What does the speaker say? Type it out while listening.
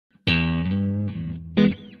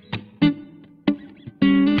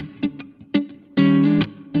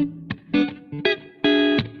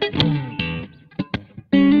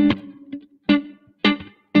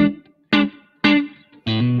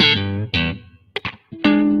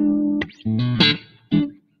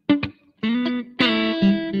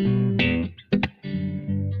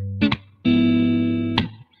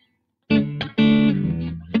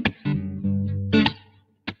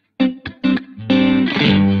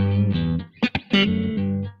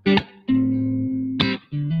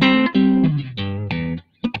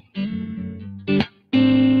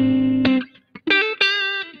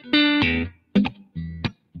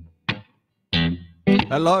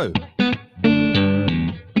Hello. I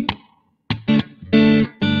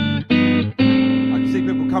can see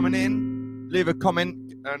people coming in. Leave a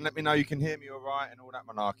comment and let me know you can hear me all right and all that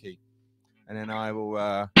malarkey. And then I will...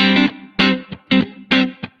 make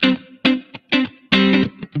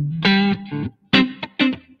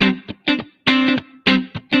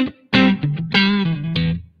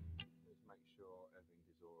sure everything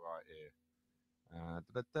is all right here.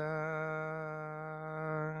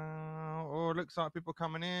 Oh, looks like people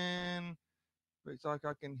coming in. Looks like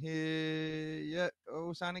I can hear. Yeah,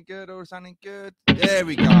 all sounding good. All sounding good. There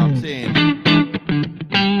we go. I'm seeing.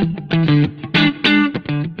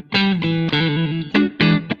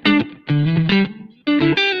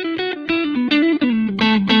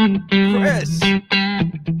 Chris.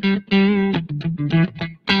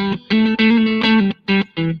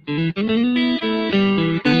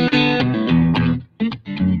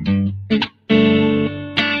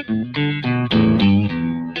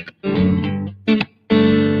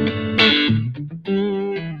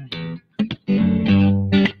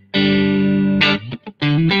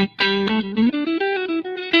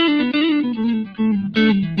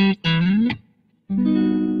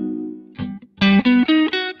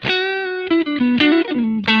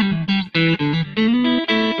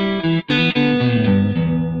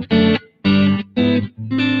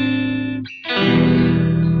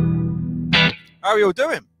 How are you all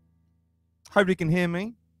doing? Hopefully you can hear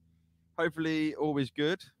me. Hopefully all is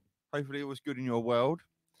good. Hopefully all is good in your world.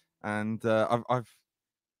 And I've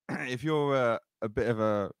if you're a bit of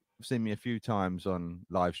a seen me a few times on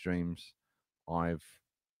live streams, I've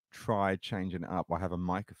tried changing it up. I have a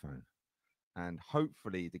microphone, and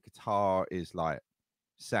hopefully the guitar is like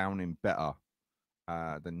sounding better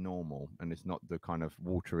than normal, and it's not the kind of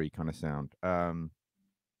watery kind of sound.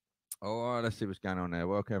 Oh, let's see what's going on there.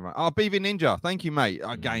 Welcome, everyone. Oh, BV Ninja, thank you, mate.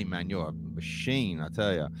 Again, man, you're a machine, I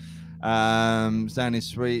tell you. Sounding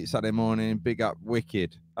sweet, Saturday morning. Big up,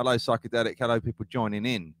 wicked. Hello, psychedelic. Hello, people joining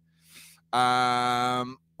in.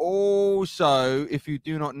 Also, if you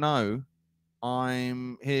do not know,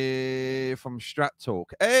 I'm here from Strat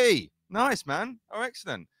Talk. Hey, nice, man. Oh,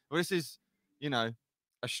 excellent. Well, this is, you know,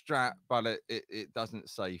 a Strat, but it doesn't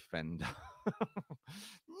say Fender.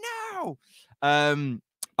 No.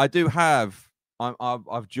 I do have.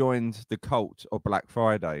 I've joined the cult of Black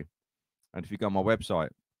Friday, and if you go on my website,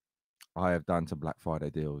 I have done some Black Friday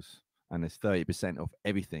deals, and it's 30% off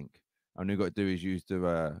everything. All you got to do is use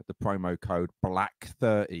the promo code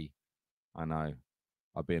BLACK30. I know,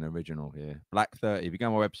 I'm being original here. BLACK30. If you go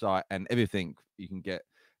on my website and everything, you can get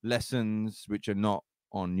lessons which are not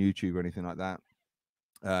on YouTube or anything like that.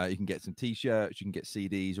 You can get some T-shirts, you can get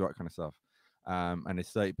CDs, all that kind of stuff. And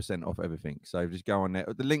it's 30% off everything. So just go on there.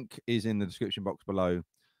 The link is in the description box below.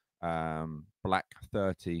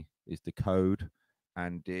 BLACK30 is the code,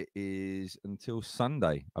 and it is until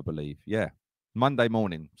Sunday, I believe. Yeah, Monday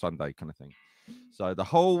morning, Sunday kind of thing. So the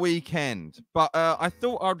whole weekend. But I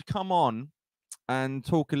thought I'd come on and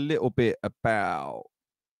talk a little bit about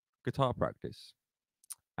guitar practice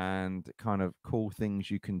and kind of cool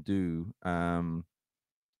things you can do.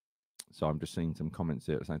 So I'm just seeing some comments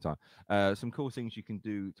here at the same time. Some cool things you can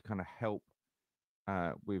do to kind of help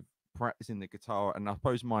with practicing the guitar, and I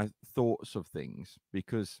suppose my thoughts of things,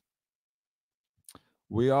 because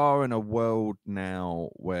we are in a world now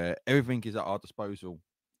where everything is at our disposal,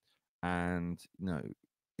 and you know,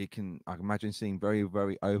 I can imagine seeing very,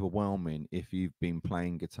 very overwhelming if you've been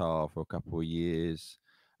playing guitar for a couple of years.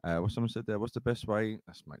 What someone said there, what's the best way?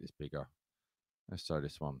 Let's make this bigger. Let's try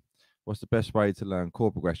this one. What's the best way to learn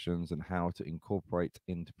chord progressions and how to incorporate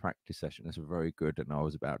into practice session? That's very good, and I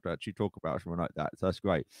was about to actually talk about something like that. So that's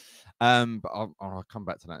great. But I'll come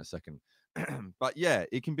back to that in a second. But yeah,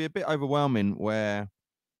 it can be a bit overwhelming where,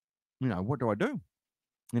 you know, what do I do?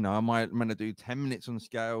 You know, I'm going to do 10 minutes on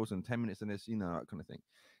scales and 10 minutes on this, you know, that kind of thing.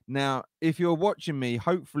 Now, if you're watching me,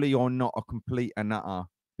 hopefully you're not a complete and utter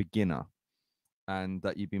beginner, and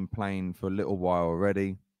that you've been playing for a little while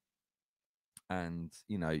already. And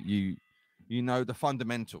you know, you know the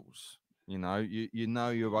fundamentals, you know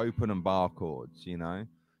your open and bar chords, you know,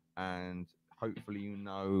 and hopefully you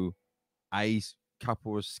know a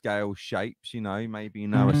couple of scale shapes, you know, maybe you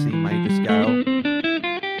know a C major scale,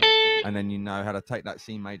 and then you know how to take that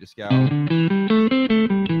C major scale and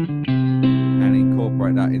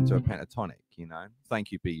incorporate that into a pentatonic, you know.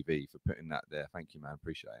 Thank you, BV, for putting that there. Thank you, man,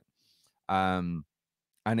 appreciate it.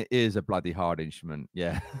 And it is a bloody hard instrument.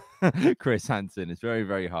 Yeah. Chris Hansen. It's very,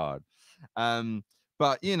 very hard.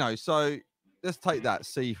 But, you know, so let's take that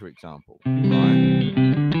C, for example. Right?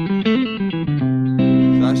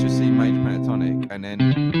 So that's your C major pentatonic. And then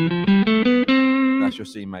that's your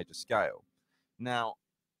C major scale. Now,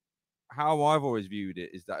 how I've always viewed it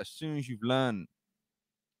is that as soon as you've learned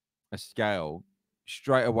a scale,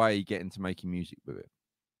 straight away you get into making music with it.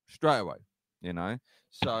 Straight away, you know.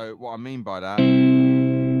 So what I mean by that,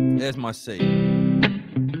 there's my C.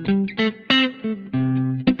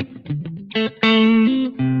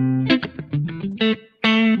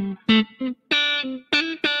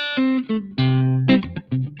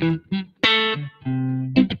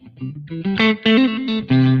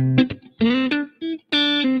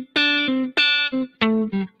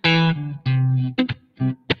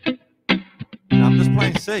 Now I'm just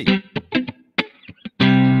playing C.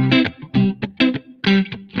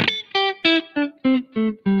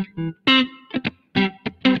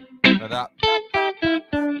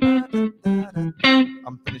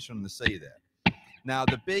 I'm finished on the C there. Now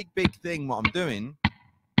the big thing, what I'm doing,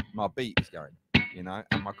 my beat is going, you know,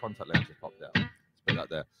 and my contact lens have popped out. Let's put that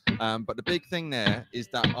there. But the big thing there is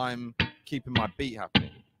that I'm keeping my beat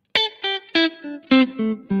happening.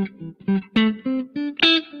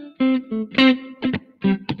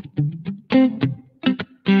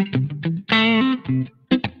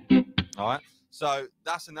 All right. So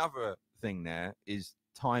that's another thing there is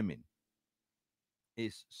timing.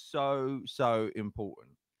 It's so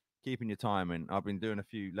important. Keeping your timing. I've been doing a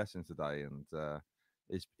few lessons today, and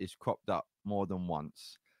it's cropped up more than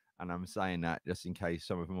once. And I'm saying that just in case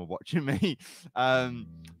some of them are watching me.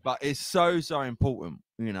 But it's so important,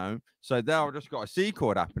 you know. So there I've just got a C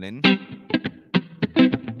chord happening.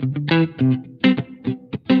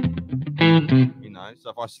 You know,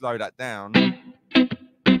 so if I slow that down.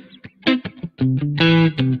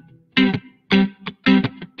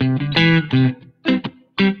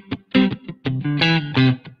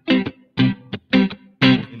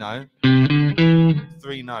 You know,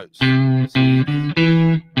 3 notes. C,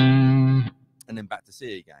 and then back to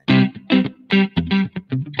C again.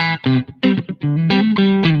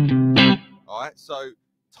 All right, so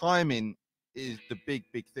timing is the big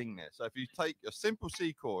thing there. So if you take a simple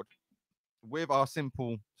C chord with our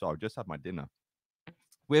simple, sorry, I've just had my dinner,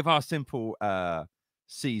 with our simple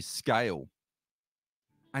C scale,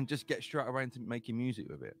 and just get straight away into making music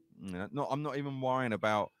with it. You know, I'm not even worrying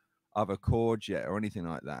about other chords yet or anything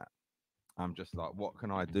like that. I'm just like, what can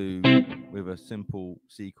I do with a simple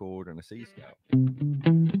C chord and a C scale?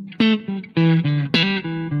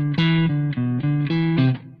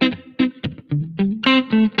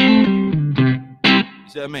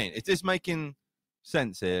 See what I mean? Is this making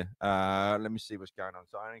sense here? Let me see what's going on.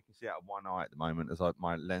 So I only can see out of one eye at the moment as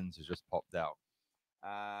my lens has just popped out.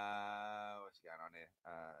 What's going on here?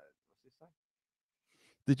 What's this say?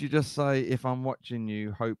 Did you just say, if I'm watching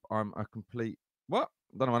you, hope I'm a complete... What?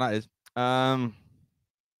 Don't know what that is.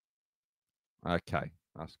 Okay,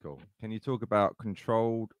 that's cool. Can you talk about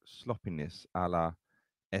controlled sloppiness a la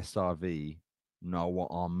SRV? Know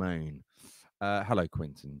what I mean? Hello,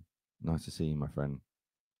 Quentin. Nice to see you, my friend.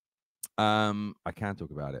 I can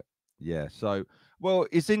talk about it. Yeah. So, well,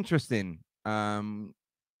 it's interesting.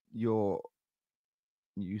 Your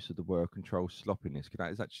use of the word control sloppiness.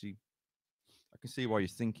 That is actually, I can see why you're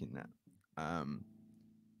thinking that.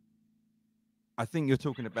 I think you're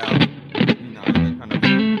talking about, you know, the kind of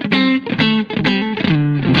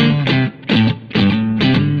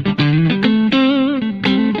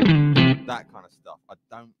that kind of stuff. I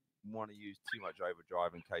don't want to use too much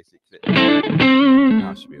overdrive in case it clips.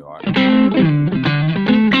 That should be all right.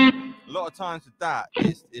 A lot of times with that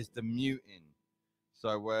is the muting.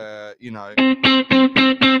 So where, you know,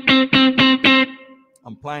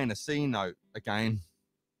 I'm playing a C note again,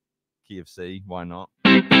 key of C, why not?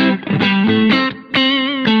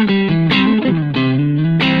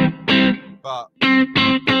 But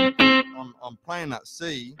I'm playing that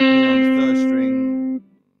C on the 3rd string,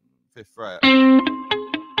 5th fret,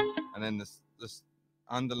 and then this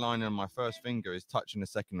underlining on my 1st finger is touching the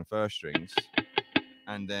 2nd and 1st strings,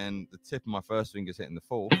 and then the tip of my 1st finger is hitting the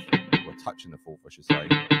 4th, or touching the 4th, I should say,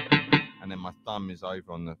 and then my thumb is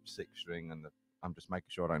over on the 6th string, and I'm just making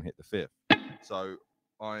sure I don't hit the 5th. So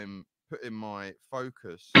I'm putting my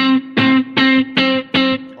focus on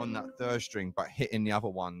that 3rd string, but hitting the other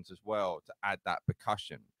ones as well to add that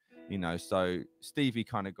percussion, you know. So Stevie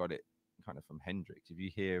kind of got it kind of from Hendrix. If you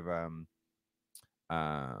hear,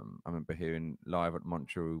 I remember hearing live at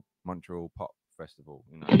Montreal Pop Festival,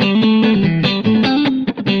 you know.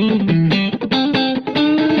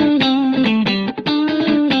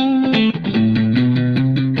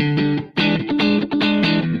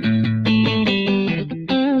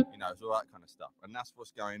 And that's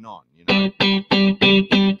what's going on, you know.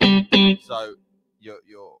 So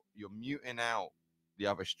you're muting out the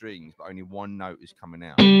other strings, but only one note is coming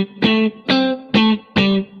out.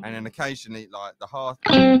 And then occasionally, like the half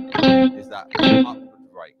is that upward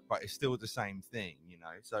break, but it's still the same thing, you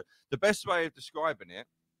know. So the best way of describing it,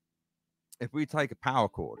 if we take a power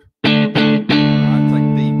chord, take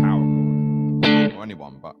D power chord, or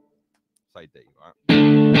anyone, but say D, right?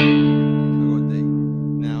 I've got D.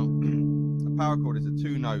 Now, a power chord is a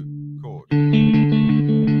 2-note chord,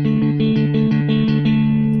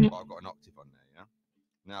 but I've got an octave on there, yeah?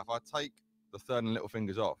 Now, if I take the third and little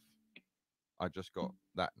fingers off, I just got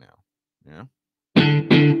that now, yeah?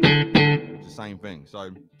 It's the same thing. So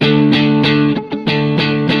take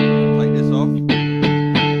this off.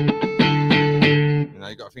 You know,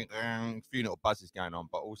 you got to think a few little buzzes going on,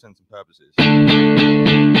 but all intents and purposes,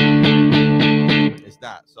 it's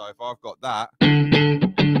that. So if I've got that,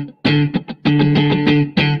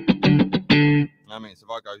 that means if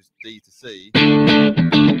I go D to C, take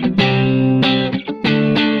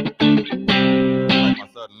my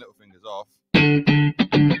third and little fingers off, you've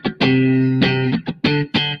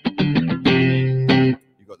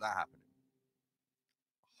got that happening.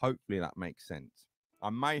 Hopefully that makes sense. I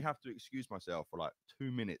may have to excuse myself for like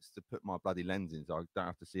 2 minutes to put my bloody lens in so I don't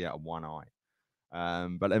have to see out of one eye.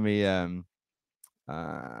 But let me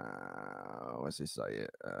what's this say?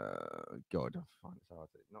 God, I find it so hard.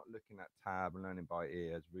 Not looking at tab and learning by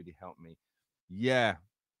ear has really helped me. Yeah,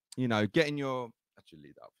 you know, getting your actually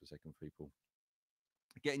leave that up for a second, people.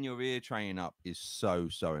 Getting your ear training up is so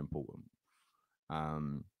important.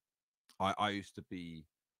 I used to be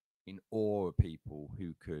in awe of people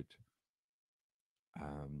who could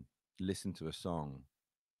listen to a song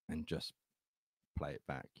and just play it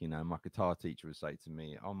back. You know, my guitar teacher would say to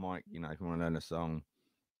me, "Oh, Mike, you know, if you want to learn a song,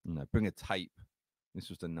 you know, bring a tape." This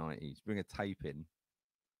was the 90s. Bring a tape in,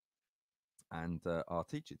 and I'll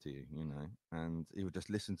teach it to you. You know, and he would just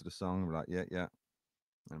listen to the song, and be like, yeah,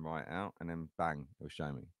 and write it out, and then bang, he'll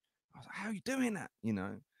show me. I was like, "How are you doing that?" You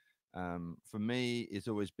know, for me, it's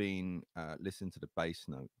always been listen to the bass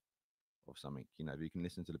note of something. You know, if you can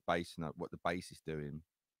listen to the bass note, what the bass is doing.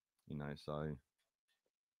 You know, so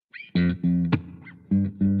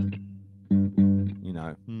you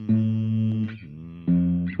know,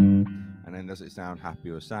 and then does it sound happy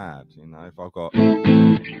or sad? You know, if I've got, you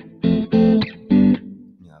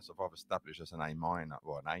know, so if I've established as an A minor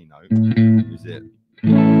or an A note, is it,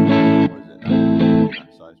 or is it that? You know,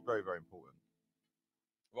 so it's very important.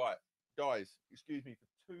 Right, guys, excuse me for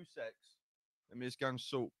 2 secs. Let me just go and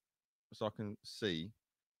sort so I can see.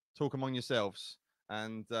 Talk among yourselves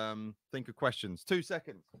and think of questions. 2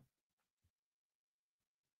 seconds.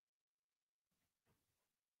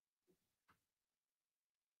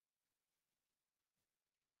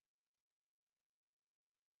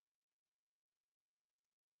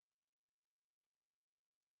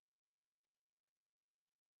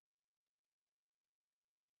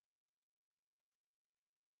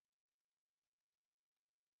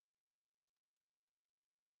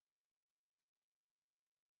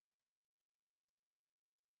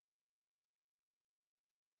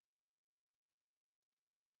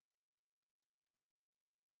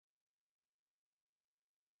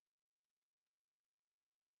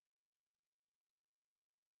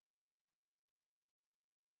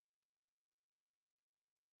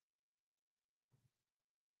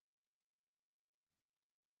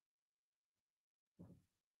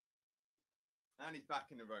 And he's back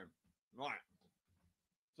in the room. Right.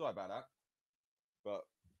 Sorry about that. But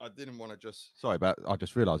I didn't want to just. Sorry about. I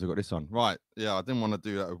just realised I got this on. Right. Yeah, I didn't want to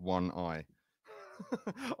do that with one eye.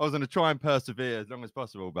 I was going to try and persevere as long as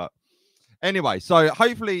possible, but anyway. So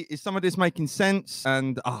hopefully, is some of this making sense?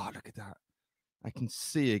 And look at that. I can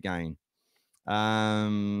see again.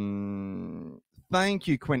 Thank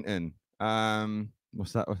you, Quentin.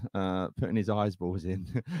 What's that? Putting his eyeballs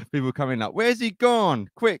in. People coming up. Where's he gone?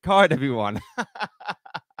 Quick, hide everyone.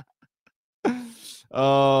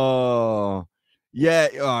 Oh, yeah.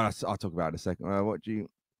 Oh, I'll talk about it in a second. What do you?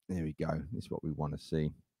 There we go. This is what we want to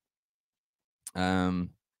see.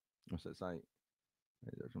 What's that say?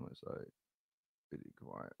 Really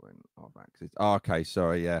quiet when our backs is. Oh, okay,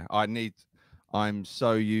 sorry. Yeah, I'm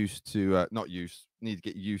so used to need to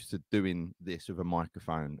get used to doing this with a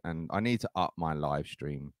microphone, and I need to up my live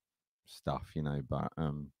stream stuff, you know. But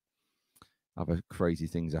other crazy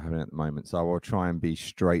things are happening at the moment, so I will try and be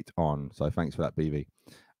straight on. So thanks for that, BV.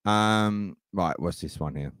 Right, what's this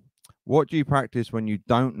one here? What do you practice when you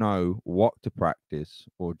don't know what to practice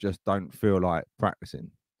or just don't feel like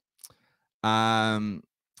practicing?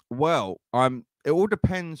 Well, it all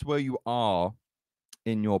depends where you are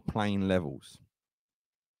in your playing levels.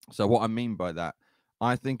 So what I mean by that,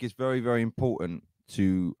 I think it's very important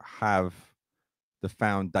to have the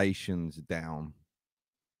foundations down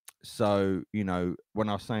So, you know, when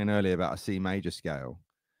I was saying earlier about a C major scale,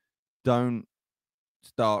 don't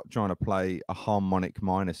start trying to play a harmonic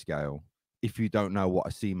minor scale if you don't know what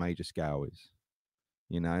a C major scale is,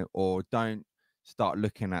 you know, or don't start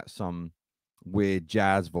looking at some weird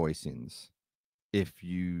jazz voicings if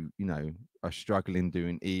you know, are struggling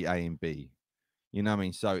doing E, A, and B. You know what I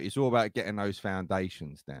mean? So it's all about getting those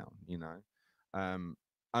foundations down, you know.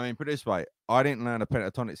 I mean, put it this way, I didn't learn a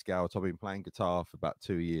pentatonic scale until I've been playing guitar for about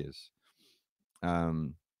 2 years.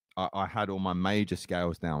 I had all my major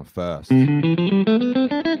scales down first, you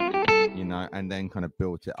know, and then kind of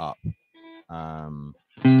built it up.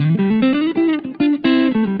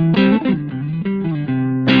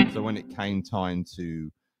 So when it came time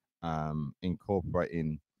to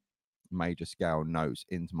incorporating major scale notes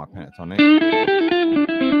into my pentatonic,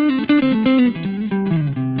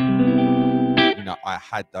 you know, I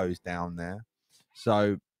had those down there.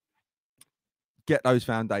 So get those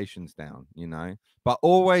foundations down, you know, but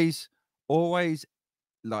always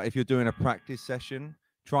like if you're doing a practice session,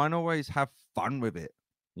 try and always have fun with it,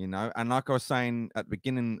 you know. And like I was saying at the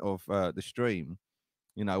beginning of the stream,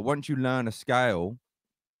 you know, once you learn a scale,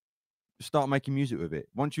 start making music with it.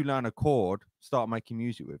 Once you learn a chord, start making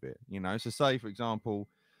music with it, you know. So say for example,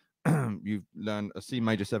 you've learned a C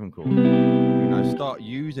major 7 chord, you know, start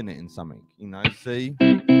using it in something, you know. C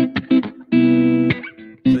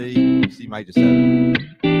major 7,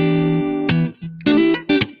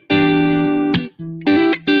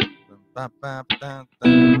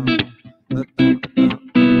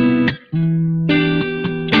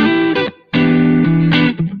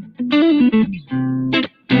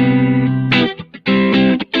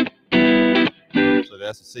 so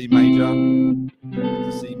that's a C major,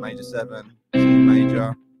 C major 7, C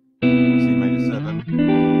major, C major 7,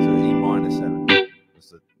 so E minor 7.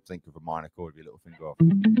 Just think of a minor chord with your little finger off.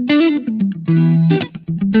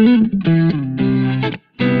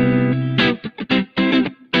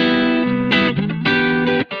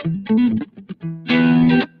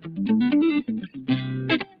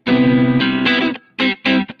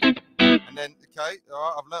 And then, okay, all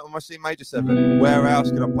right, I've learnt on my C major 7. Where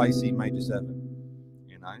else could I play C major 7?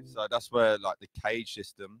 You know, so that's where like the cage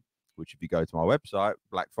system, which if you go to my website,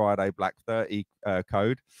 Black Friday, Black 30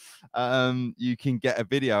 code, you can get a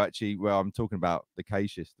video actually where I'm talking about the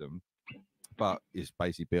cage system, but it's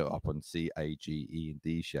basically built up on C, A, G, E, and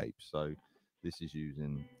D shapes. So this is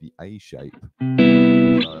using the A shape.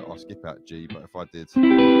 So I'll skip out G, but if I did right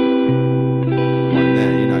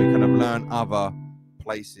there, you know, you kind of learn other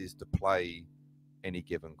places to play any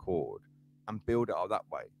given chord and build it up that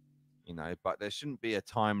way, you know. But there shouldn't be a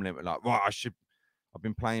time limit like, well, I've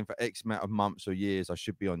been playing for X amount of months or years, I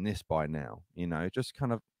should be on this by now, you know. Just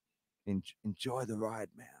kind of enjoy the ride,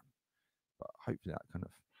 man. But hopefully that kind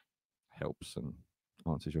of helps and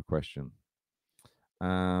answers your question.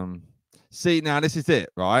 See, now this is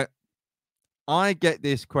it, right? I get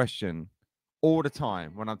this question all the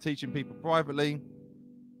time when I'm teaching people privately,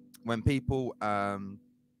 when people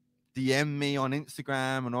DM me on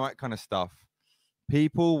Instagram and all that kind of stuff.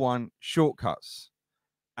 People want shortcuts,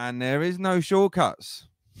 and there is no shortcuts.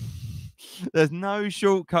 There's no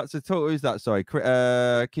shortcuts at all. Who's that? Sorry,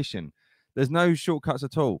 Kishan. There's no shortcuts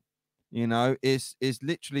at all. You know, it's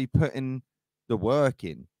literally putting the work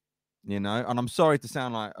in, you know. And I'm sorry to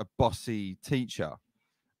sound like a bossy teacher,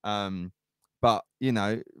 but you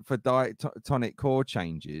know, for diatonic chord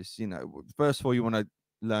changes, you know, first of all, you want to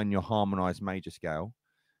learn your harmonized major scale.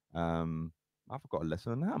 I've got a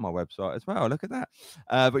lesson on that on my website as well. Look at that.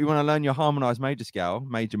 But you want to learn your harmonized major scale,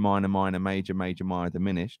 major, minor, minor, major, major, minor,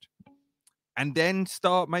 diminished, and then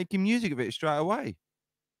start making music of it straight away.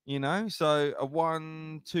 You know, so a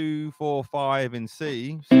 1, 2, 4, 5 in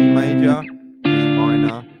C, C major, E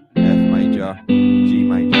minor, F major, G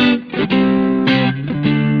major.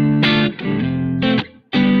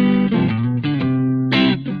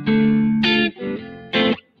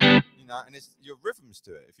 You know, and it's your rhythms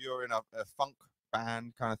to it. If you're in a funk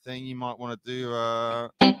band kind of thing, you might want to do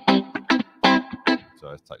so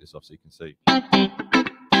let's take this off so you can see.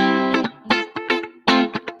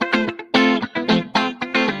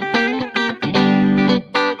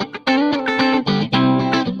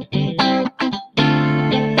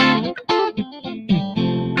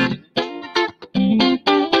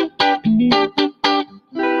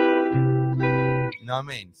 You know what I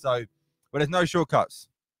mean? So, but there's no shortcuts.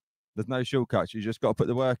 There's no shortcuts. You just got to put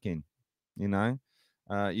the work in. You know,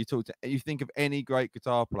 you think of any great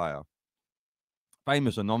guitar player,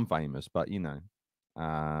 famous or non-famous, but you know,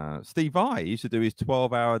 Steve Vai used to do his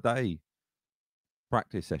 12-hour day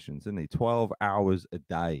practice sessions, didn't he? 12 hours a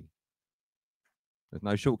day. There's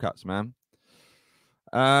no shortcuts, man.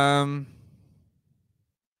 What's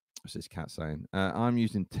this cat saying? I'm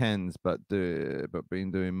using 10s, but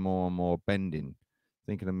been doing more and more bending.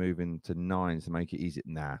 Thinking of moving to 9s to make it easy.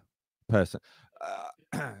 Nah,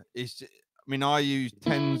 it's. I mean, I use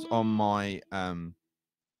 10s on my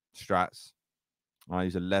Strats. I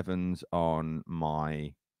use 11s on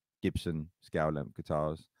my Gibson scale length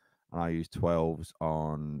guitars, and I use 12s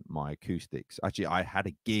on my acoustics. Actually, I had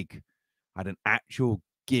a gig. I had an actual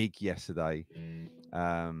gig yesterday.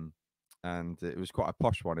 And it was quite a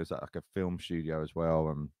posh one. It was at like a film studio as well,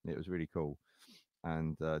 and it was really cool.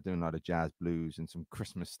 And doing a lot of jazz blues and some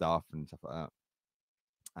Christmas stuff and stuff like that.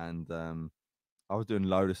 And I was doing a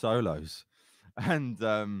load of solos, and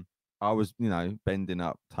I was, bending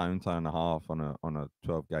up tone and a half on a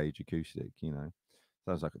 12 gauge acoustic.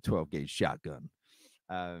 Sounds like a 12 gauge shotgun.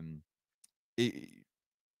 I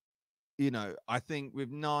think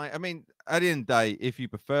with 9, I mean, at the end of the day, if you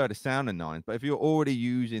prefer the sound of 9s, but if you're already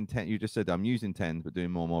using 10, you just said I'm using 10s, but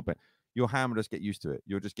doing more and more, but your hand will just get used to it.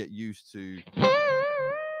 You'll just get used to.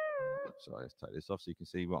 Sorry, let's take this off so you can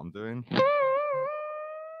see what I'm doing.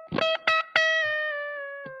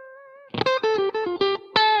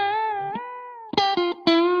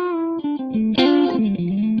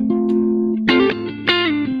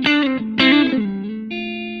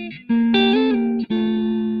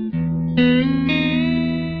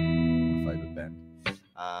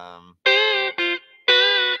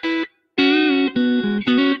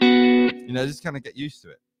 Just kind of get used to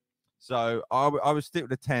it. So I would stick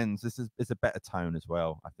with the 10s. It's a better tone as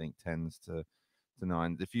well. I think 10s to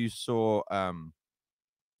 9s. If you saw, I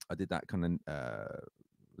did that kind of,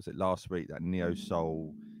 was it last week, that Neo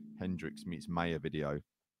Soul Hendrix meets Mayer video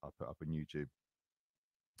I put up on YouTube.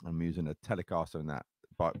 I'm using a Telecaster in that,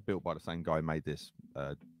 built by the same guy who made this,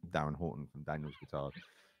 Darren Horton from Daniel's Guitars.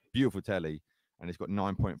 Beautiful telly, and it's got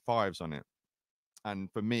 9.5s on it.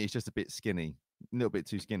 And for me, it's just a bit skinny. A little bit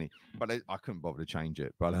too skinny, but I couldn't bother to change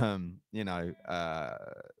it. But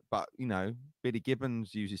Billy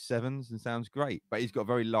Gibbons uses 7s and sounds great, but he's got a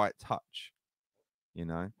very light touch.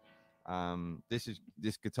 This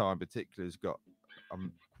guitar in particular has got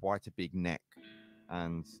quite a big neck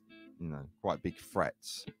and quite big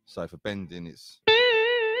frets. So for bending,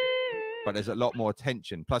 but there's a lot more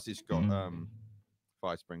tension. Plus, it's got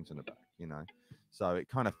 5 springs in the back. So it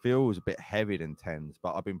kind of feels a bit heavier than 10s,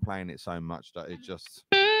 but I've been playing it so much that it just.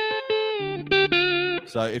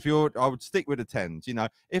 So I would stick with the 10s.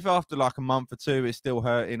 If after like a month or two it's still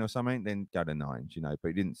hurting or something, then go to 9s. But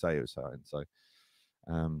he didn't say it was hurting. So,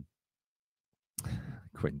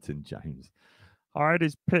 Quentin James, hide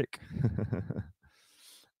his pick.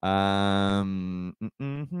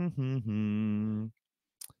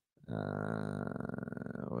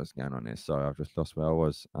 What's going on here? Sorry, I've just lost where I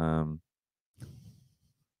was.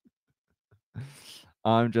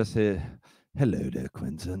 I'm just here. Hello there,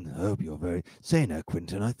 Quentin. I hope you're very. Say now,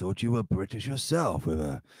 Quentin, I thought you were British yourself with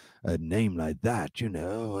a name like that.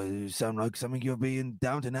 You sound like something you'll be in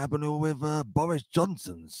Downton Abbey with Boris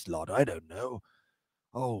Johnson's slot. I don't know.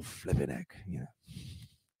 Oh, flipping heck.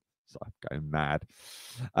 So I'm going mad.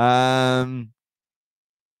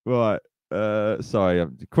 Right. Sorry,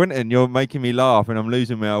 Quentin, you're making me laugh and I'm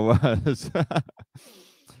losing my words.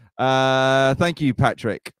 Thank you,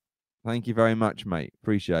 Patrick. Thank you very much, mate.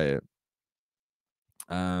 Appreciate it.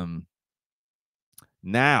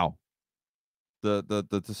 Now,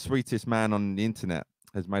 the sweetest man on the internet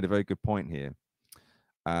has made a very good point here.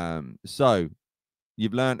 So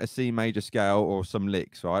you've learned a C major scale or some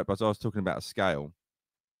licks, right? But I was talking about a scale.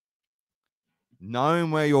 Knowing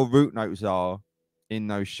where your root notes are in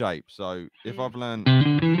those shapes. So if I've learned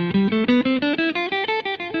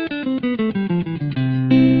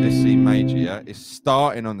this C major, yeah, it's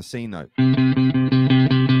starting on the C note.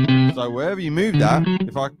 So wherever you move that,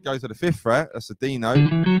 if I go to the 5th fret, that's a D note.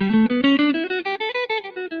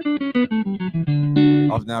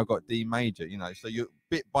 I've now got D major, so you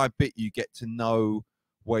bit by bit you get to know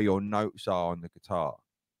where your notes are on the guitar.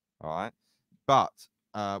 All right. But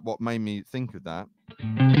what made me think of that,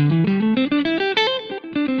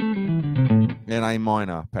 in A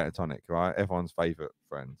minor pentatonic, right? Everyone's favorite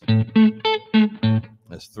friend.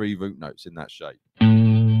 There's 3 root notes in that shape.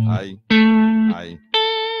 A.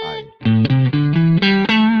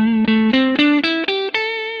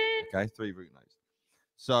 Okay, 3 root notes.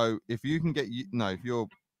 So if you can get, if you're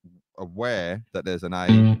aware that there's an A,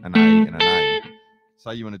 an A, and an A,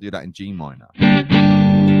 say you want to do that in G minor.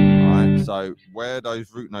 All right, so where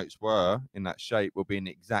those root notes were in that shape will be in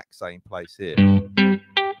the exact same place here. You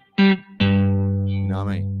know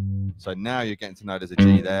what I mean? So now you're getting to know there's a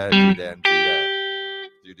G there, G there, and G there.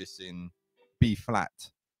 Do this in B flat.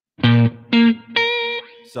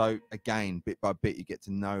 So again, bit by bit, you get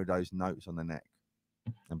to know those notes on the neck,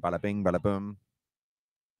 and bada bing, bada boom.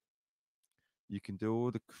 You can do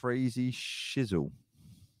all the crazy shizzle.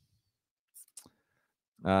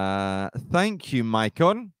 Thank you,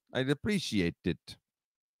 Maicon. I'd appreciate it.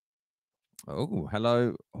 Oh,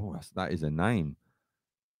 hello. Oh, that is a name.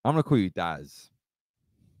 I'm gonna call you Daz.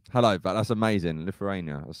 Hello, but that's amazing.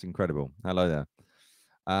 Lithuania. That's incredible. Hello there.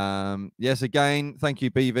 Yes, again, thank you,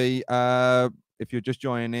 BV. If you're just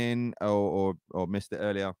joining in or missed it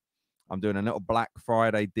earlier, I'm doing a little Black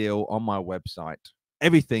Friday deal on my website.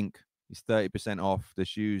 Everything is 30% off.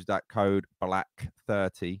 Just use that code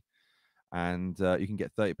BLACK30, and you can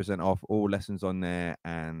get 30% off all lessons on there,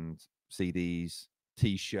 and CDs,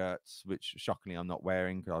 T-shirts, which shockingly I'm not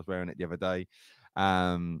wearing because I was wearing it the other day.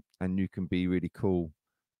 And you can be really cool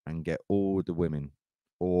and get all the women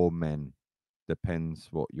or men, depends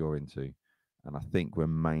what you're into. And I think we're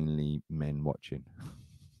mainly men watching.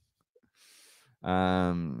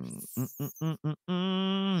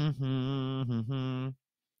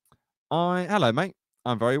 Hello, mate.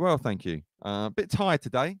 I'm very well, thank you. A bit tired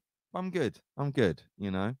today. I'm good. I'm good.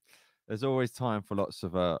 You know, there's always time for lots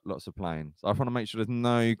of playing. So I want to make sure there's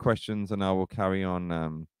no questions, and I will carry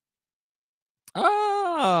on.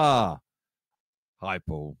 Hi,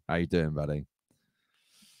 Paul. How you doing, buddy?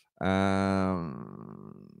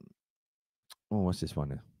 What's this one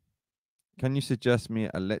here? Can you suggest me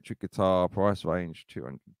an electric guitar, price range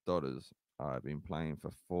 $200? I've been playing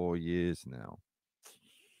for 4 years now.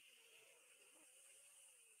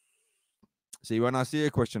 See, when I see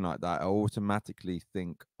a question like that, I automatically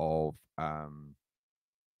think of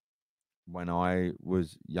when I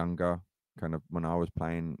was younger, kind of when I was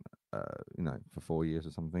playing, for 4 years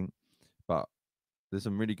or something. But there's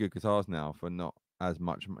some really good guitars now for not as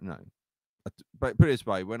much. No, but put it this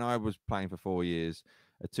way: when I was playing for 4 years,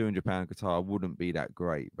 a £200 guitar wouldn't be that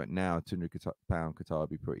great, but now a £200 guitar would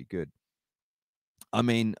be pretty good. I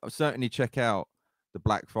mean, I'll certainly check out the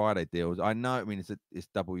Black Friday deals. I know, I mean, it's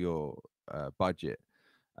double your budget.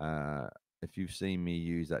 If you've seen me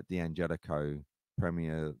use that D'Angelico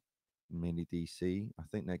Premier Mini DC, I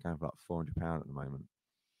think they're going for like £400 at the moment.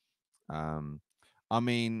 I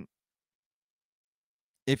mean,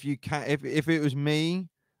 if you can, if it was me,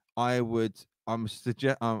 I would.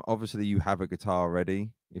 Obviously, you have a guitar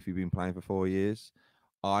already. If you've been playing for 4 years,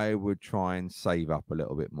 I would try and save up a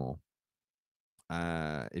little bit more.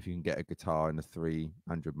 If you can get a guitar in the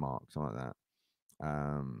 300 mark, something like that.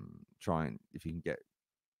 If you can get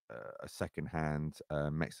a second-hand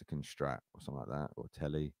Mexican Strat or something like that, or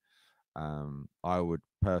Telly. I would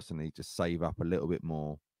personally just save up a little bit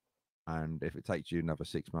more, and if it takes you another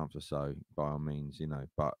 6 months or so, by all means,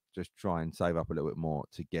 but just try and save up a little bit more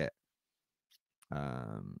to get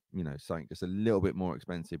something just a little bit more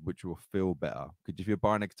expensive, which will feel better. Because if you're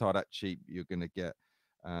buying a guitar that cheap, you're going to get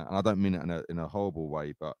and I don't mean it in a horrible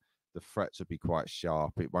way, but the frets would be quite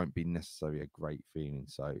sharp. It won't be necessarily a great feeling.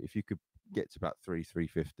 So if you could get to about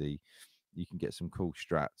 350, you can get some cool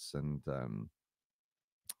Strats, and I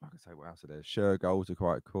can say what else are there. Shergolds are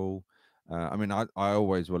quite cool. I mean, I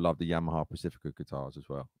always will love the Yamaha Pacifica guitars as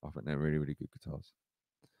well. I think they're really, really good guitars.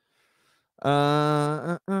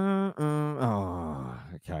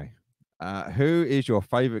 Okay. Who is your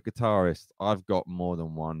favorite guitarist? I've got more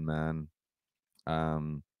than one, man.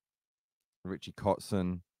 Richie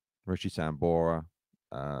Kotzen, Richie Sambora,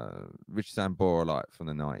 Richie Sambora, like from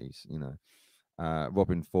the 90s,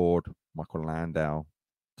 Robin Ford, Michael Landau,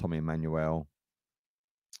 Tommy Emmanuel,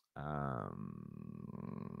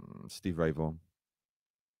 Steve Ray Vaughan,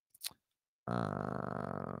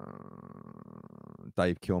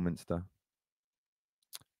 Dave Kilminster.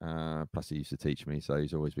 Plus, he used to teach me, so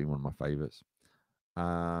he's always been one of my favorites.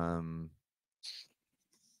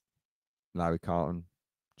 Larry Carlton,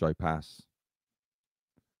 Joe Pass,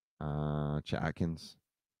 Chet Atkins.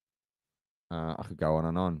 I could go on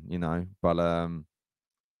and on, but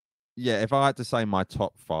yeah, if I had to say my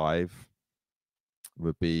top 5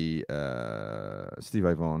 would be Steve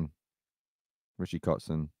Ray Vaughan, Richie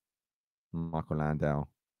Kotzen, Michael Landau.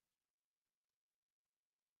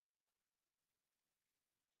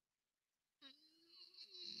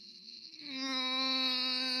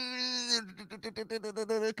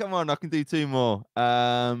 Come on, I can do 2 more.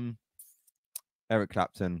 Eric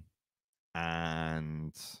Clapton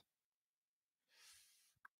and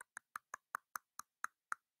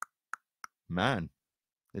man,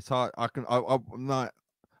 it's hard. I'll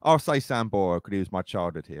say Sambora because he was my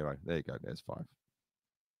childhood hero. There you go. There's 5.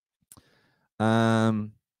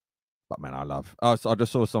 But man, I love. Oh, so I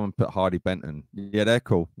just saw someone put Hardy Benton. Yeah, they're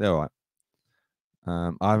cool. They're all right.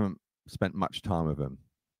 I haven't spent much time with them.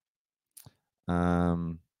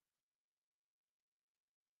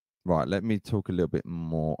 Right, let me talk a little bit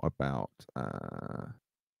more about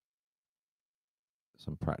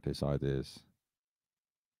some practice ideas.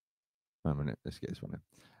 Wait a minute, let's get this one in.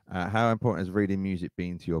 How important has reading music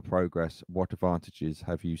been to your progress? What advantages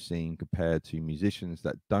have you seen compared to musicians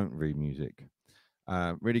that don't read music?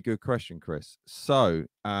 Really good question, Chris. So,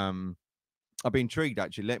 I've been intrigued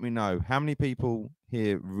actually. Let me know how many people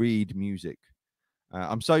here read music.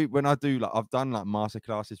 I'm so when I do like I've done like master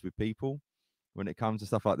classes with people when it comes to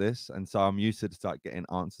stuff like this, and so I'm used to start getting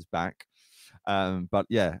answers back. But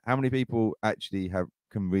yeah, how many people actually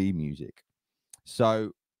can read music?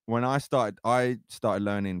 So when I started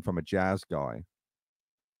learning from a jazz guy,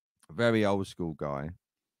 a very old school guy,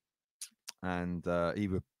 and he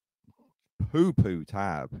would poo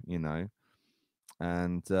tab, you know.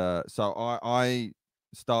 And so I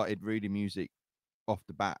started reading music off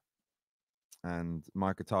the bat, and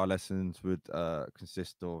my guitar lessons would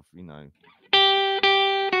consist of, you know,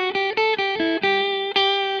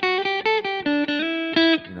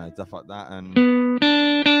 stuff like that. And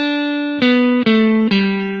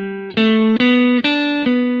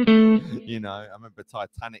you know, I remember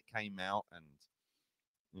Titanic came out, and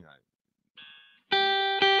you know,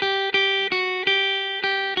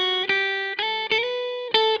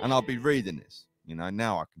 and I'll be reading this, you know,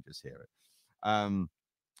 now I can just hear it.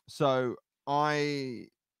 So I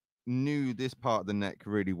knew this part of the neck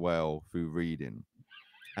really well through reading.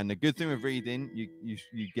 And the good thing with reading, you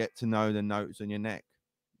get to know the notes on your neck.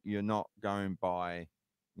 You're not going by,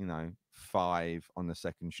 you know, 5 on the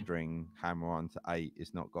second string, hammer on to 8.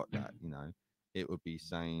 It's not got that, you know. It would be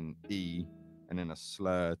saying E and then a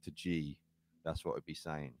slur to G. That's what it'd be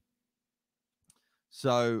saying.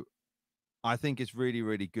 So I think it's really,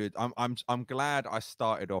 really good. I'm glad I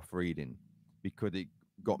started off reading because it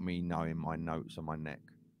got me knowing my notes on my neck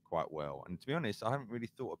quite well. And to be honest, I haven't really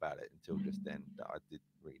thought about it until just then that I did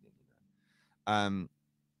reading. You know?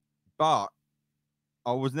 But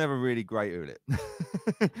I was never really great at it.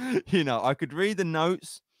 You know, I could read the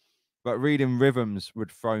notes, but reading rhythms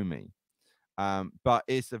would throw me. But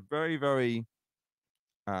it's a very, very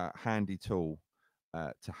handy tool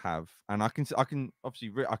to have, and I can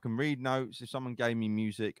obviously I can read notes. If someone gave me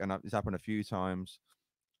music, and it's happened a few times,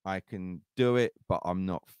 I can do it, but I'm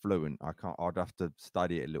not fluent. I can't. I'd have to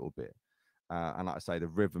study it a little bit. And like I say, the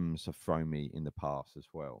rhythms have thrown me in the past as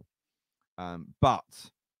well. But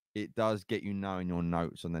it does get you knowing your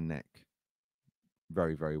notes on the neck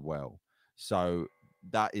very, very well. So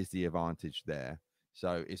that is the advantage there.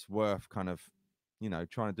 So it's worth kind of, you know,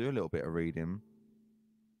 trying to do a little bit of reading.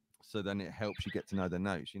 So then it helps you get to know the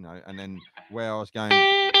notes, you know. And then where I was going,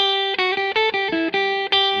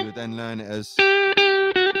 you would then learn it as,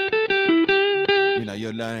 you know,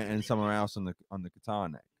 you're learning it in somewhere else on the guitar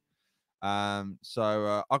neck.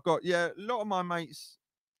 So I've got, yeah, a lot of my mates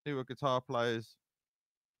who are guitar players.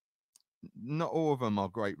 Not all of them are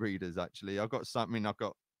great readers, actually. I've got something. I've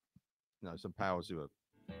got, you know, some pals who are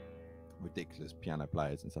ridiculous piano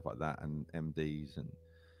players and stuff like that, and MDs, and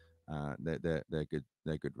they're good.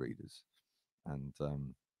 They're good readers, and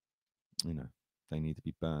you know, they need to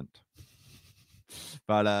be burnt.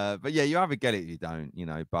 But yeah, you either get it, you don't, you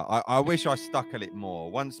know. But I wish I stuck at it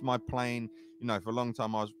more. Once my playing, you know, for a long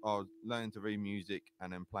time I was learning to read music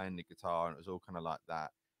and then playing the guitar, and it was all kind of like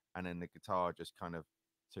that. And then the guitar just kind of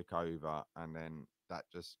took over, and then that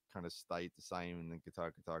just kind of stayed the same. And then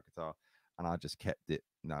guitar, and I just kept it.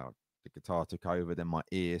 No, the guitar took over. Then my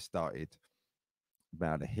ear started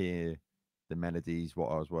about to hear the melodies,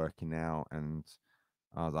 what I was working out, and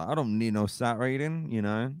I was like, I don't need no sat reading, you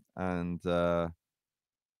know, and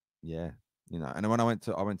yeah, you know. And then when I went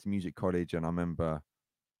to music college, and I remember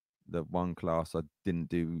the one class I didn't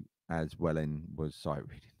do as well in was sight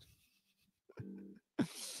reading.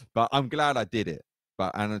 But I'm glad I did it.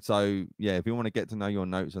 But and so yeah, if you want to get to know your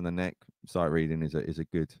notes on the neck, sight reading is a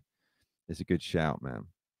good shout, man.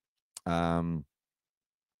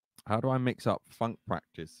 How do I mix up funk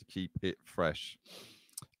practice to keep it fresh?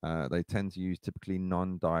 They tend to use typically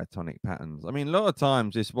non-diatonic patterns. I mean, a lot of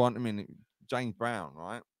times this one. I mean, James Brown,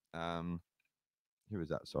 right? Who was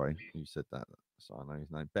that? Sorry, who said that? So I know his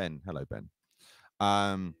name. Ben. Hello, Ben.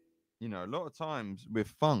 You know, a lot of times with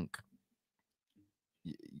funk,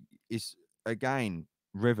 it's again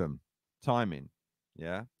rhythm, timing.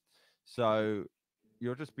 Yeah. So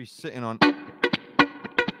you'll just be sitting on.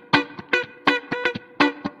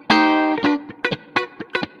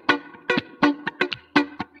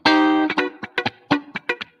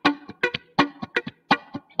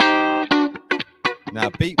 Now,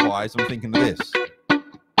 beat-wise, I'm thinking of this.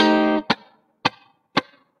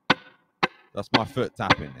 That's my foot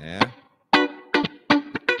tapping, yeah?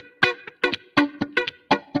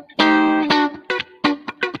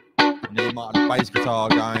 you might have a bass guitar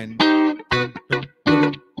going. You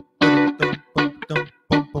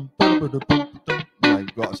know,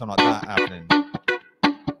 you've got something like that happening.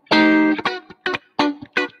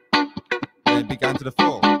 And it began to the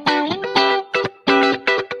floor.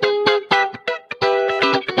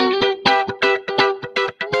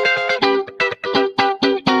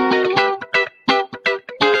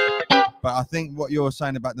 But I think what you're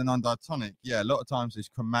saying about the non-diatonic, yeah, a lot of times it's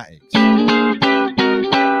chromatics.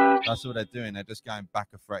 That's all they're doing. They're just going back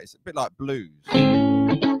a fret. It's a bit like blues. You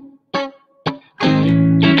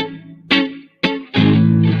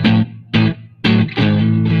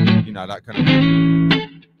know, that kind of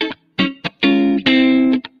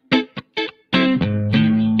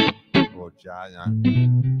or jazz,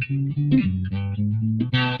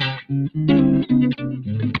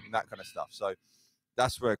 that kind of stuff. So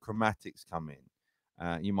that's where chromatics come in.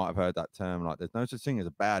 You might have heard that term, like there's no such thing as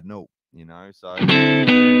a bad note, you know. So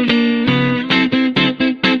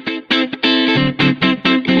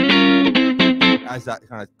has that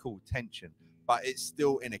kind of cool tension, but it's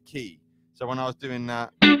still in a key. So when I was doing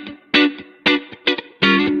that,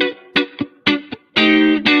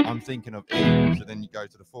 I'm thinking of E. So then you go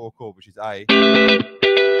to the 4 chord, which is A. 5.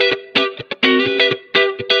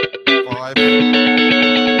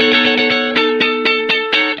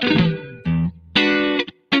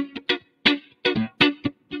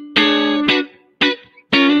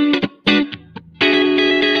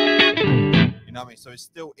 You know what I mean? So it's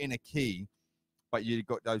still in a key, but you've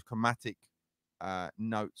got those chromatic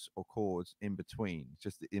notes or chords in between,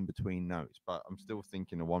 just the in between notes. But I'm still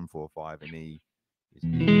thinking of 1, 4, 5 and E is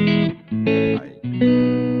E, A,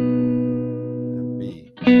 and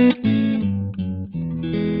B.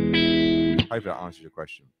 Hopefully that answers your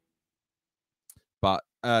question. But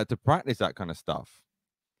to practice that kind of stuff,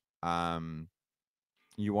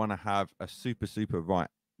 you want to have a super right,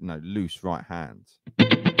 loose right hand.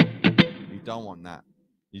 You don't want that.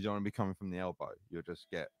 You don't want to be coming from the elbow. You'll just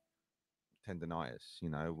get tendonitis, you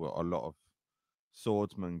know, what a lot of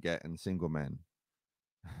swordsmen get and single men.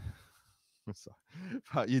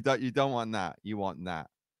 But you don't want that. You want that,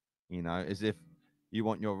 you know, as if you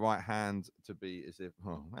want your right hand to be as if,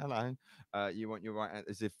 oh, hello. You want your right hand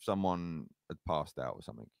as if someone had passed out or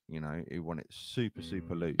something, you know. You want it super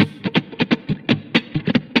loose.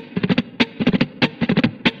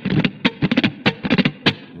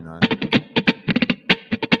 You know.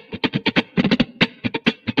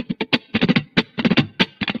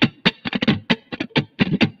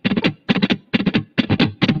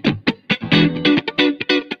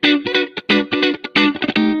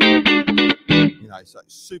 So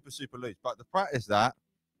it's super loose, but to practice that,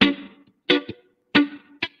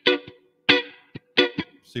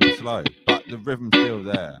 super slow, but the rhythm's still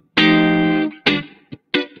there,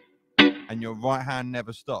 and your right hand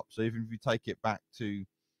never stops. So even if you take it back to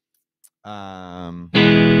something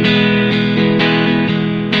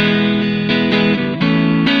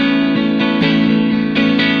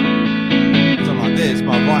like this,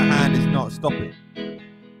 my right hand is not stopping.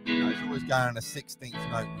 It's always going on a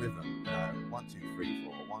 16th note rhythm. 1, 2, 3,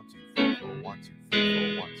 4, 1, 2, 3, 4, 1, 2,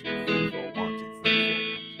 3, 4, 1, 2, 3, 4, 1, 2,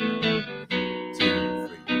 3, 4, 1, 2,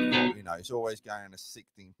 3, 4. You know, it's always going on a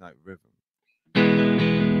 16th note rhythm.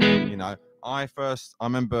 You know, I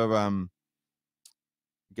remember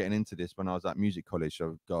getting into this when I was at music college.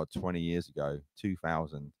 So, God, 20 years ago,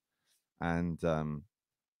 2000, and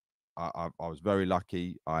I was very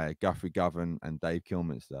lucky. Guthrie Govan and Dave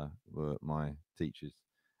Kilminster were my teachers.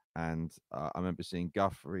 And I remember seeing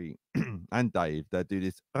Guthrie and Dave. They do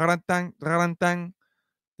this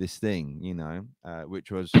this thing, you know,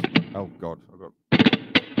 which was, oh God, I got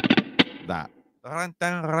that.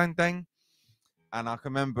 And I can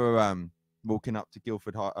remember walking up to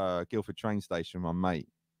Guildford train station with my mate,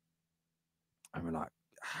 and we're like,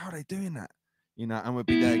 how are they doing that? You know, and we'd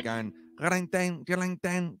be there going, you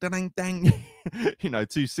know,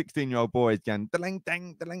 2 16-year-old boys going,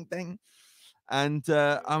 and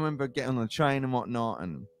I remember getting on the train and whatnot,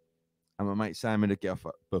 and my mate Sam would get off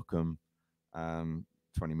at Bookham, 20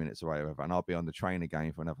 minutes away or whatever, and I'll be on the train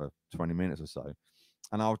again for another 20 minutes or so,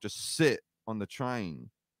 and I'll just sit on the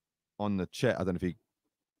train on the chair. I don't know if you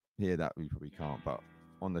hear that, you probably can't, but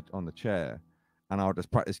on the chair, and I'll just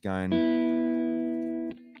practice going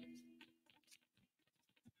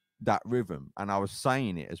that rhythm, and I was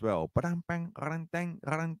saying it as well.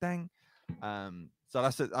 So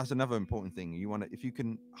that's another important thing. You want to, if you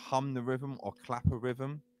can hum the rhythm or clap a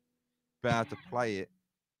rhythm, be able to play it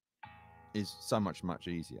is so much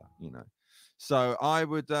easier, you know. So I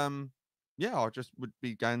would I just would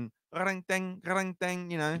be going you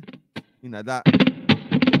know that.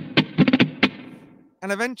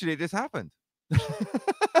 And eventually it just happened.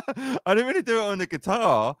 I didn't really do it on the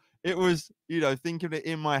guitar. It was, you know, thinking of it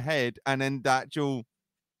in my head, and then the actual,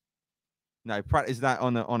 you know, practice that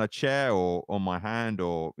on a chair or on my hand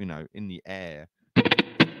or, you know, in the air. You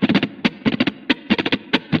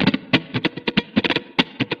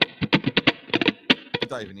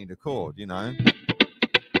don't even need a chord, you know.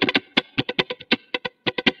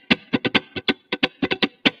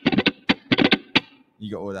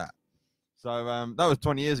 You got all that. So that was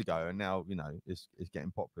 20 years ago, and now, you know, it's getting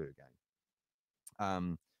popular again.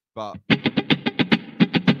 But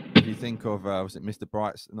if you think of was it Mr.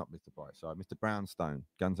 Brownstone,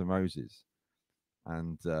 Guns N' Roses,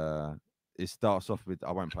 and it starts off with,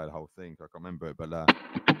 I won't play the whole thing, I can't remember it, but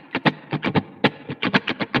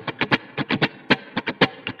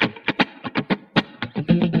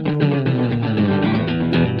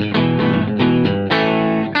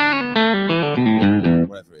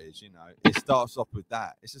whatever it is, you know, it starts off with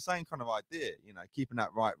that. It's the same kind of idea, you know, keeping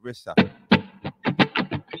that right wrist up. You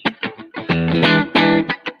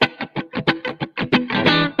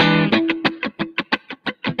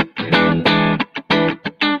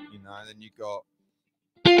know, and then you got,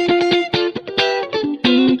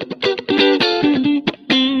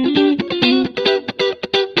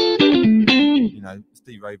 you know,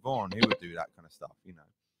 Steve Ray Vaughan, he would do that kind of stuff, you know.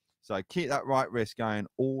 So keep that right wrist going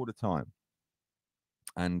all the time,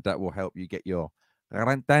 and that will help you get your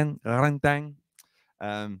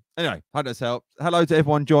anyway, hope that's helped. Hello to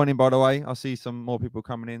everyone joining, by the way. I see some more people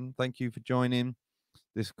coming in. Thank you for joining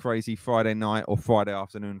this crazy Friday night or Friday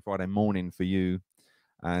afternoon, Friday morning for you.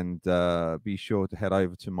 And be sure to head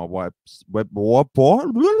over to my I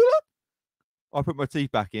put my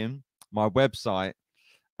teeth back in, my website,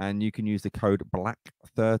 and you can use the code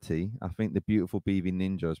BLACK30. I think the beautiful BV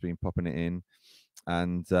Ninja has been popping it in,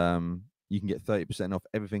 and you can get 30% off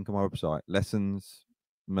everything on my website: lessons,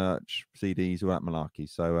 merch, CDs, all that malarkey.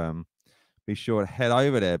 So be sure to head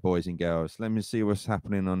over there, boys and girls. Let me see what's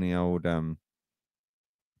happening on the old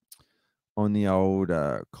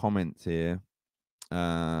comments here.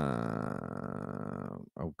 Oh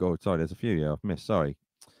god, sorry, there's a few here I've missed. Sorry.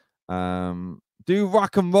 Do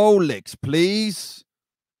rock and roll licks, please.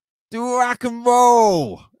 Do rock and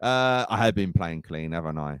roll. I have been playing clean,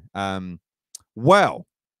 haven't I? Well,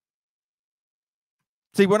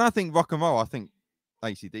 see, when I think rock and roll, I think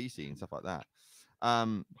AC/DC and stuff like that.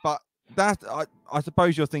 But that I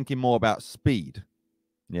suppose you're thinking more about speed,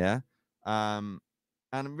 yeah. And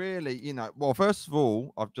really, you know, well, first of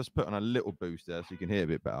all, I've just put on a little boost there so you can hear a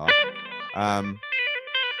bit better.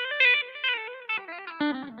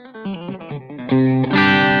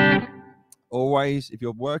 Always, if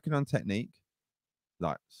you're working on technique,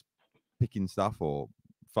 like picking stuff or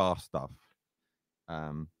fast stuff,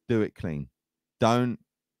 do it clean. Don't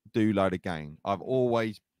do load of gain. I've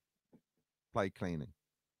always played cleaning,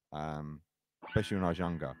 especially when I was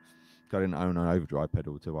younger. I didn't own an overdrive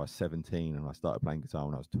pedal till I was 17, and I started playing guitar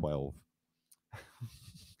when I was 12.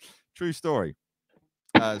 True story.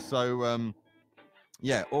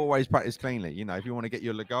 Yeah, always practice cleanly. You know, if you want to get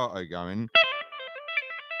your legato going,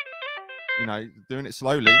 you know, doing it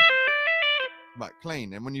slowly, but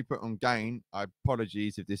clean. And when you put on gain,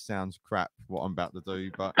 apologies if this sounds crap, what I'm about to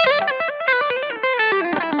do, but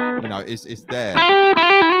you know, it's there.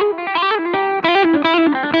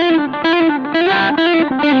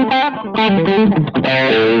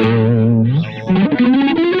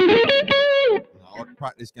 I'd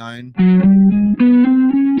practice going.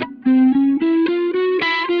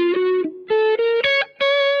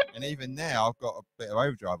 And even now, I've got a bit of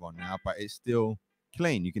overdrive on now, but it's still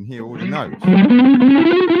clean. You can hear all the notes.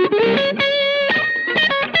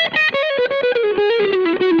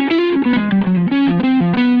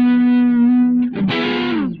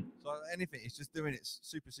 So anything, it's just doing it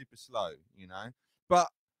super, super slow, you know. But,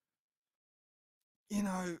 you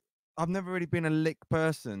know, I've never really been a lick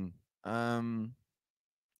person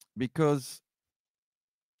because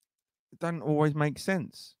it doesn't always make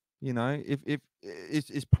sense. You know, if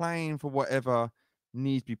it's playing for whatever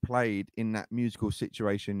needs to be played in that musical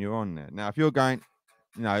situation you're on there. Now, if you're going,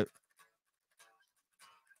 you know,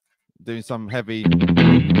 doing some heavy,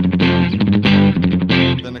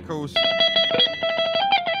 then of course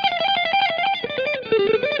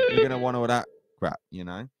you're gonna want all that crap, you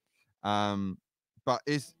know. But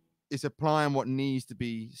it's applying what needs to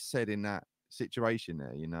be said in that situation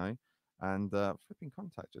there, you know. And flipping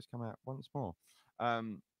contact just come out once more.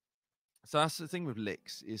 So that's the thing with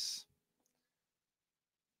licks is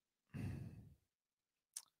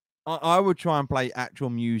I would try and play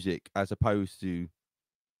actual music as opposed to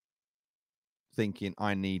thinking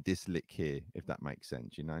I need this lick here, if that makes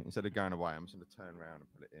sense, you know. Instead of going away, I'm just going to turn around and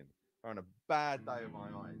put it in. I'm on a bad day with my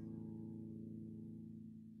eyes.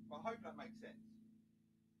 But I hope that makes sense.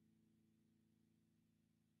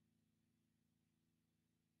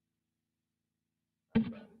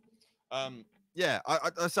 Yeah, I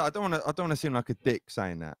don't want to seem like a dick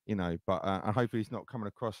saying that, you know, but hopefully it's not coming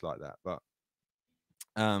across like that. But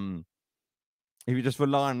if you just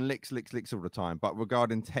rely on licks all the time, but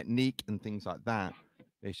regarding technique and things like that,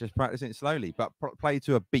 it's just practicing it slowly, but play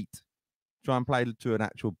to a beat. Try and play to an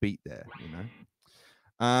actual beat there, you know.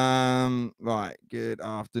 Right. Good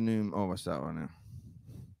afternoon. Oh, what's that one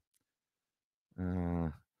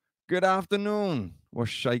now? Good afternoon. What's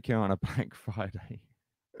shaking on a Black Friday?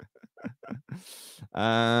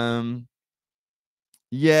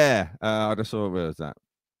 Yeah. I just saw where was that.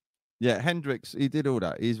 Yeah, Hendrix. He did all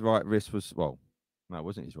that. His right wrist was no, it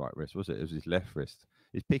wasn't his right wrist, was it? It was his left wrist.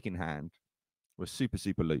 His picking hand was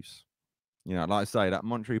super loose. You know, like I say, that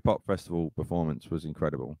Monterey Pop Festival performance was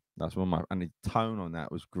incredible. That's one of my, and the tone on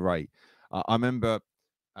that was great. I remember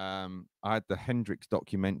I had the Hendrix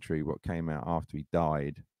documentary, what came out after he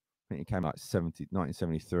died. I think it came out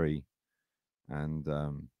 1973, and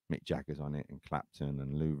Mick Jagger's on it, and Clapton,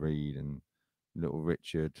 and Lou Reed, and Little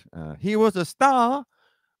Richard. He was a star.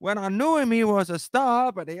 When I knew him, he was a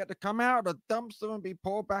star, but he had to come out of the dumpster and be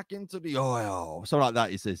poured back into the oil. So like that,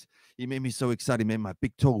 he says. He made me so excited, man. My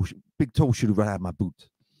big toe should have run out of my boot.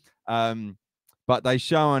 But they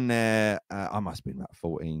show on there, I must have been about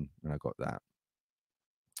 14 when I got that.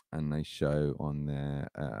 And they show on there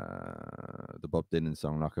the Bob Dylan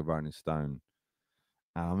song, Like a Rolling Stone.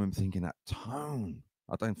 And I remember thinking that tone.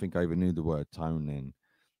 I don't think I even knew the word tone then,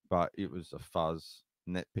 but it was a fuzz,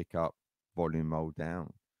 net pickup, volume roll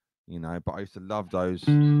down. You know, but I used to love those.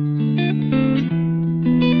 I'm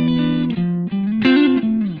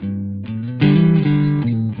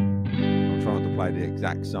trying to play the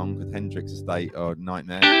exact song with Hendrix Estate or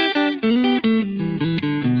Nightmare. No,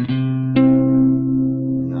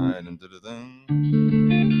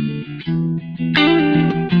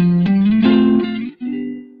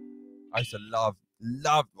 I used to love,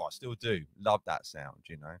 well, I still do love that sound,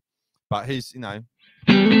 you know. But his, you know,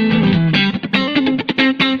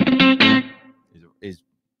 his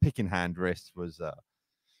picking hand wrist was,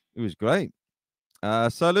 it was great.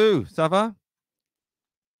 Salut, ça va?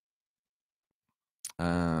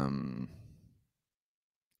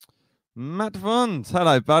 Matt Fons,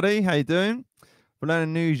 hello, buddy. How you doing? For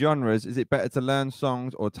learning new genres, is it better to learn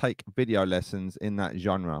songs or take video lessons in that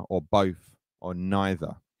genre, or both, or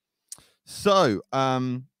neither? So,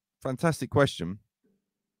 fantastic question.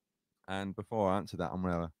 And before I answer that, I'm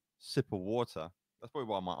gonna have a sip of water. That's probably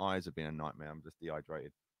why my eyes have been a nightmare. I'm just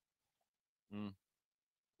dehydrated.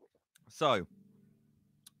 So,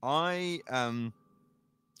 I've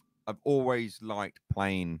always liked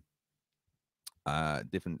playing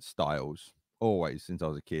different styles, always since I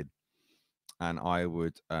was a kid. And I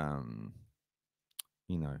would,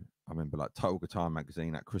 you know, I remember like Total Guitar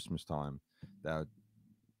Magazine at Christmas time.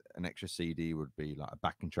 An extra CD would be like a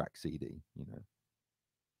backing track CD, you know,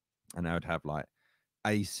 and I would have like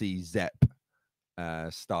AC Zepp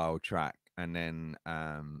style track, and then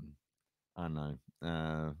I don't know,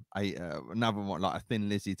 another one like a Thin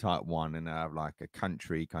Lizzy type one, and I have like a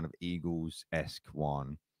country kind of Eagles-esque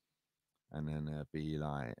one, and then there'd be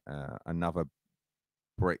like another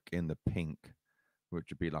Brick in the Pink, which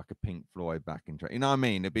would be like a Pink Floyd backing track. You know what I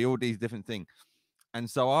mean? There'd be all these different things. And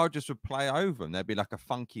so I just would play over them. There'd be like a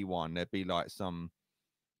funky one. There'd be like some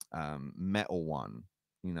metal one.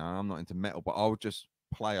 You know, I'm not into metal, but I would just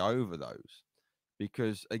play over those.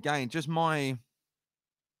 Because again, just my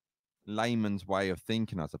layman's way of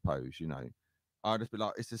thinking, I suppose, you know, I'd just be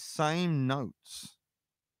like, it's the same notes.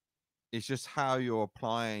 It's just how you're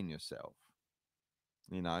applying yourself.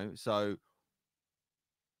 You know, so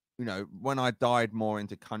you know, when I died more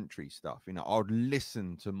into country stuff, you know, I would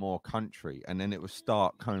listen to more country, and then it would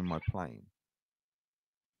start coming my playing,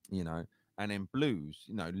 you know. And then blues,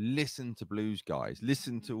 you know, listen to blues guys,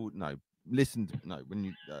 listen to when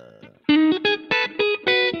you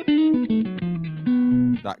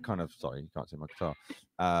that kind of, sorry, you can't see my guitar,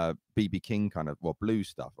 BB King kind of, well, blues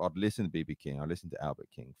stuff. I'd listen to BB King, I listened to Albert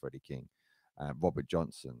King, Freddie King, Robert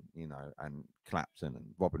Johnson, you know, and Clapton and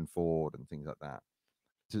Robin Ford and things like that,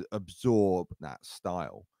 to absorb that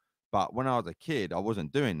style. But when I was a kid, I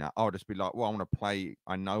wasn't doing that. I would just be like, well, I want to play.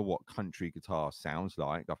 I know what country guitar sounds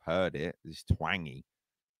like. I've heard it. It's twangy.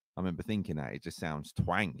 I remember thinking that it just sounds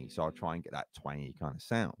twangy. So I'll try and get that twangy kind of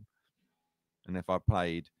sound. And if I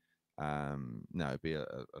played No, it'd be I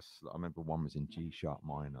remember one was in G sharp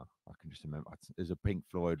minor. I can just remember. There's a Pink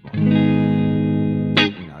Floyd one.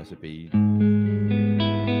 You know, it'd be. I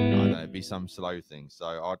don't know, it'd be some slow thing. So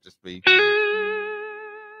I'd just be.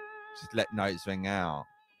 Just let notes ring out.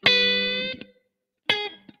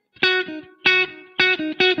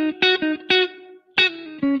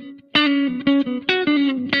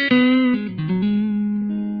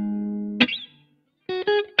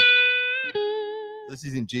 This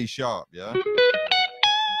is in G sharp, yeah? Which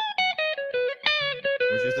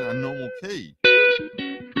isn't a normal key.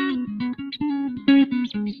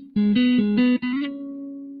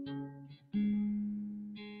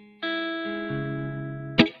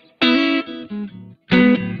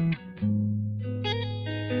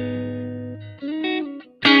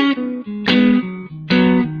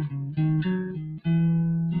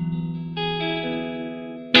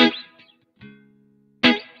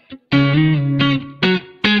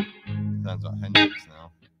 Sounds like Hendrix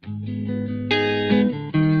now.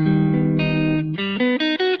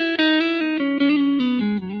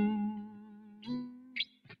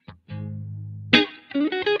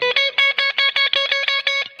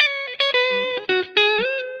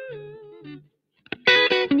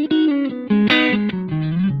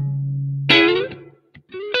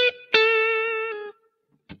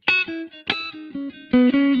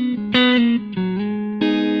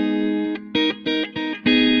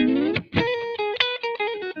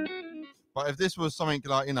 But if this was something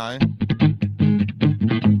like, you know,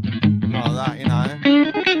 like that, you know,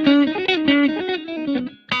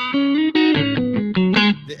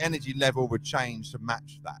 the energy level would change to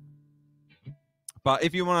match that. But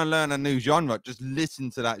if you want to learn a new genre, just listen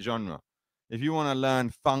to that genre. If you want to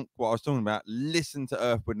learn funk, what I was talking about, listen to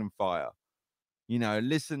Earth, Wind and Fire. You know,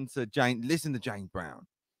 listen to James Brown.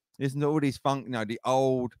 Listen to all these funk, you know, the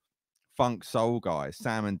old funk soul guys,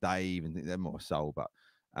 Sam and Dave, and they're more soul, but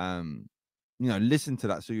you know, listen to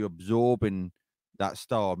that so you're absorbing that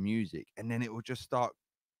style of music, and then it will just start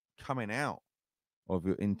coming out of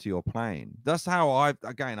your into your playing. That's how I've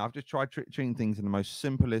just tried treating things in the most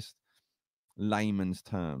simplest layman's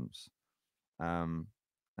terms, and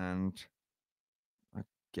I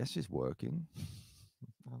guess it's working.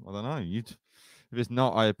 I don't know. If it's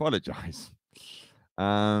not, I apologize.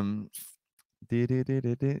 Oh,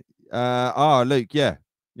 Luke, yeah.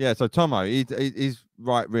 So Tomo, his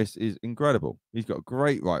right wrist is incredible. He's got a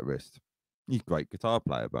great right wrist. He's a great guitar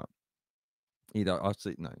player, but I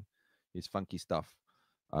see his funky stuff.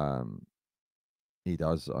 He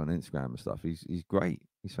does on Instagram and stuff. He's great.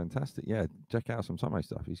 He's fantastic. Yeah, check out some Tomo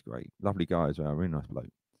stuff. He's great. Lovely guy as well. Really nice bloke.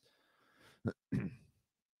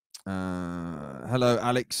 Hello,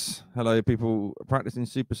 Alex. Hello, people practicing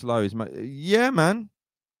super slow. Yeah, man.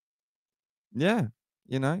 Yeah,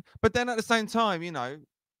 you know. But then at the same time, you know,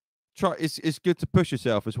 it's good to push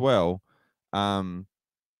yourself as well. You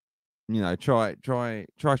know, try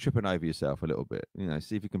tripping over yourself a little bit. You know,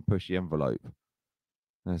 see if you can push the envelope.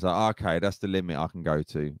 And it's like, okay, that's the limit I can go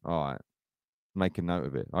to. All right, make a note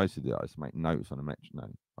of it. I used to do that. I used to make notes on a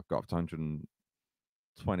metronome. No, I got up to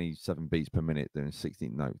 127 beats per minute doing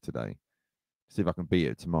 16th note today. See if I can beat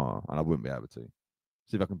it tomorrow, and I wouldn't be able to.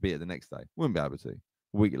 See if I can beat it the next day. Wouldn't be able to.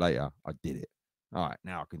 A week later, I did it. All right,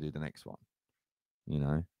 now I can do the next one. You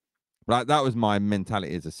know, but that was my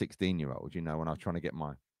mentality as a 16-year-old. You know, when I was trying to get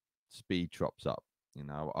my speed drops up. You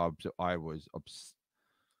know, I was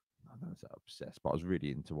I don't know if obsessed, but I was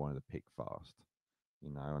really into wanting to pick fast.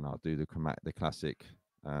 You know, and I'll do the classic.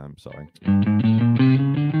 Sorry.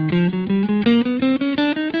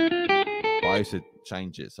 But I used to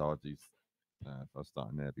change it, so I'll do. If I was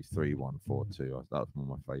starting there, it'd be 3, 1, 4, 2. That was one of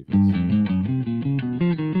my favorites.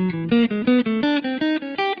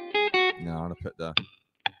 Now I'm gonna put the.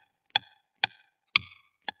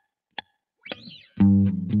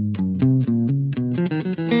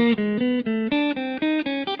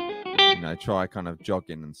 You know, try kind of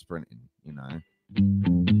jogging and sprinting. You know.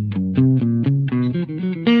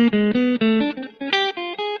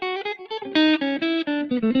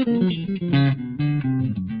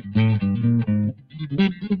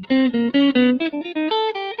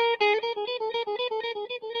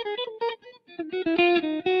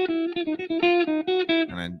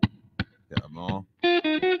 And then get them more.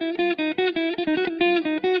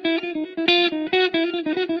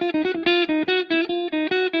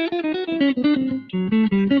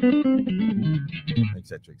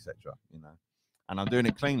 Etc. You know, and I'm doing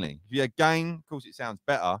it cleanly. Again, of course, it sounds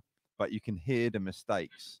better, but you can hear the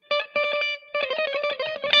mistakes.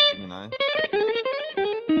 You know,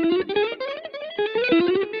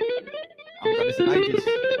 I've got this in ages.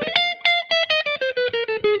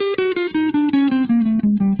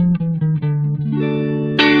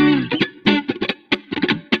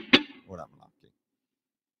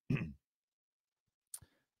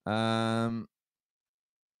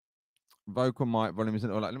 vocal mic volume isn't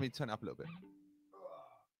all right. Let me turn it up a little bit.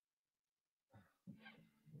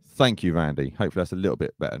 Thank you, Randy. Hopefully that's a little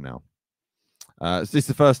bit better now. This is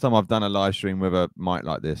the first time I've done a live stream with a mic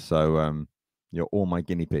like this, so you're all my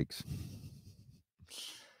guinea pigs.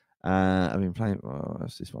 I've been playing. Oh,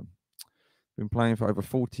 what's this one? Been playing for over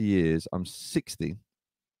 40 years. I'm 60.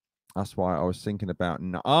 That's why I was thinking about.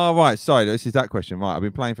 Oh, right. Sorry, this is that question. Right. I've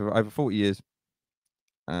been playing for over 40 years.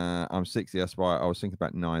 I'm 60. That's why I was thinking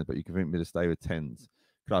about 9s, but you convinced me to stay with 10s.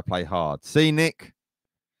 Could I play hard? See, Nick,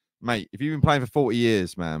 mate, if you've been playing for 40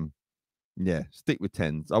 years, man, yeah, stick with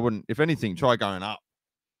 10s. I wouldn't, if anything, try going up.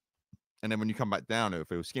 And then when you come back down, it'll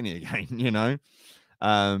feel skinny again, you know?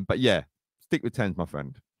 But yeah, stick with 10s, my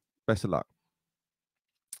friend. Best of luck.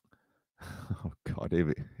 Oh, God, here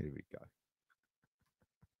we go.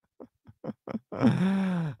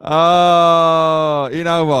 Oh, you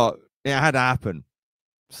know what? It had to happen.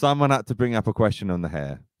 Someone had to bring up a question on the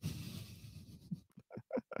hair.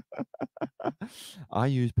 I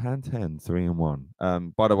use Pantene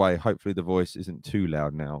 3-in-1. By the way, hopefully the voice isn't too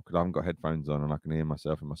loud now because I haven't got headphones on and I can hear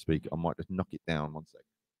myself in my speaker. I might just knock it down 1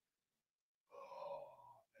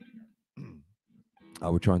 second. I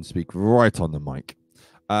will try and speak right on the mic.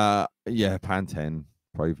 Yeah, Pantene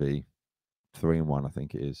Pro V 3-in-1, I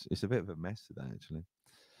think it is. It's a bit of a mess today, actually.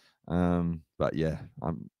 But yeah,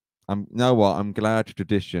 I'm you know what? I'm glad the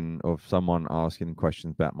tradition of someone asking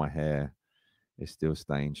questions about my hair is still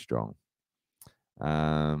staying strong.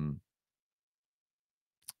 Oh,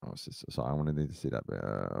 sorry, I wanted to see that bit.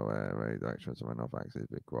 Where the actress went off actually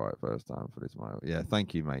a bit quiet first time for this mile. Yeah,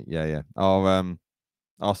 thank you, mate. Yeah.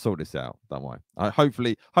 I'll sort this out. Don't worry.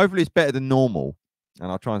 Hopefully it's better than normal, and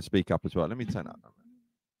I'll try and speak up as well. Let me turn up.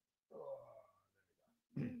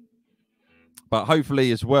 But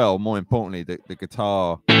hopefully as well, more importantly, the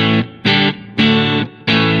guitar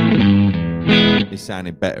is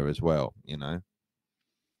sounding better as well, you know.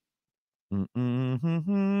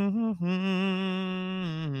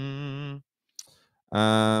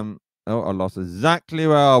 Oh, I lost exactly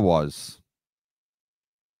where I was.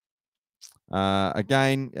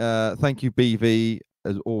 Again, thank you, BV,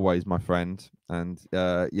 as always, my friend. And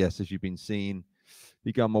yes, as you've been seeing,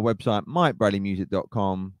 you go on my website,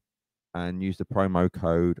 mikebradleymusic.com, and use the promo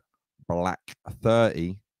code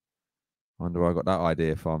BLACK30. I wonder where I got that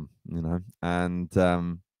idea from, you know. And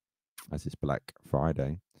as it's Black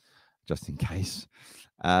Friday, just in case,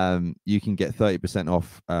 you can get 30%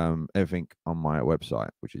 off everything on my website,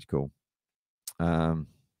 which is cool.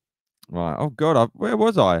 Right. Oh God, where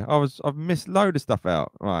was I? I've missed a load of stuff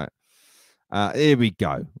out. Right. Here we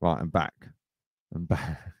go. Right, I'm back.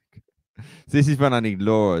 So this is when I need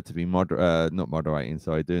Laura to be not moderating,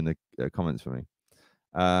 sorry, doing the comments for me.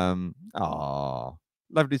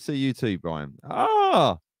 Lovely to see you too, Brian.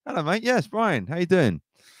 Hello, mate. Yes, Brian. How you doing?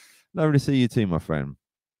 Lovely to see you too, my friend.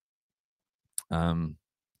 When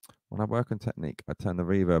I work on technique, I turn the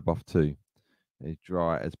reverb off too, as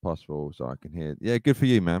dry as possible, so I can hear. Yeah, good for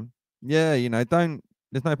you, man. Yeah, you know,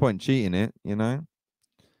 there's no point cheating it, you know.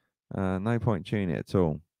 No point tuning it at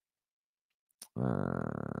all.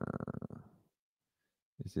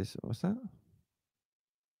 Is this, what's that?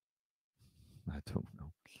 I don't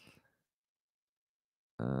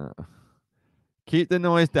know. Keep the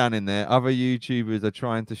noise down in there. Other YouTubers are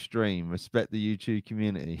trying to stream. Respect the YouTube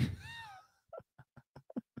community.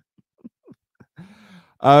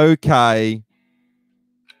 Okay.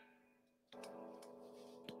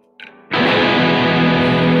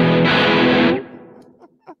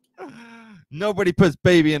 Nobody puts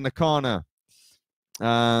baby in the corner.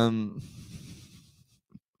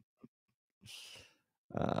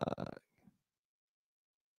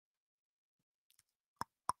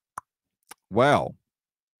 Well,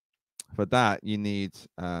 for that you need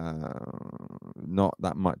not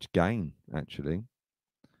that much gain actually,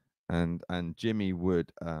 and Jimmy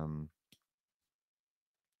would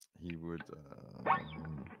he would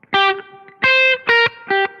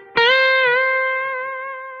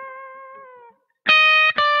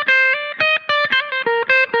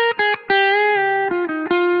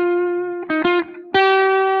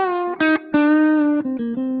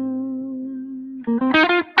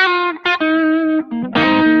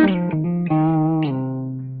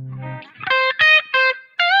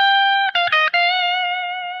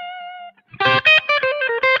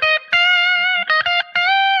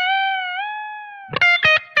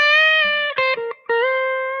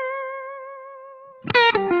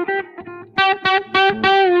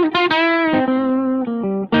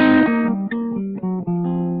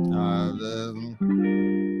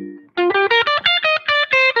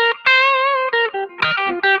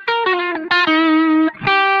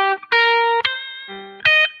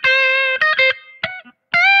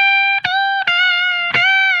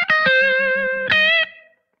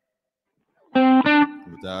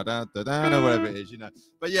da da da da, or whatever it is, you know.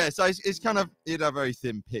 But yeah, so it's kind of, you'd have very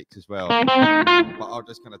thin picks as well. But I'll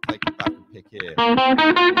just kind of take it back and pick here. And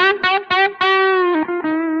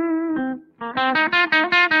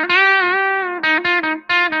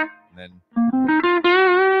then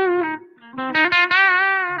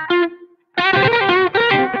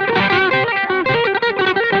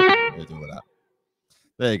do all that.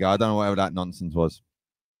 There you go. I don't know whatever that nonsense was.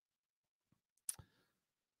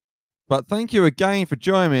 But thank you again for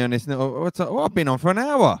joining me on this. I've been on for an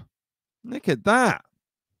hour. Look at that.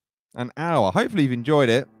 An hour. Hopefully you've enjoyed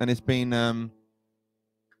it. And it's been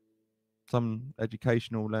some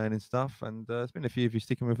educational learning stuff. And there's been a few of you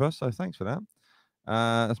sticking with us. So thanks for that.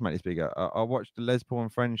 Let's make this bigger. I watched the Les Paul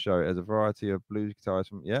and Friends show as a variety of blues guitarists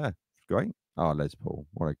from... Yeah, great. Oh, Les Paul.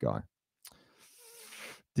 What a guy.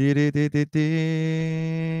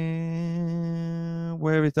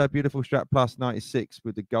 Where is that beautiful Strat Plus 96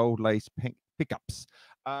 with the gold lace pickups?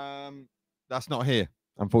 That's not here,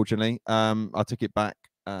 unfortunately. I took it back.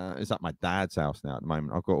 It's at my dad's house now at the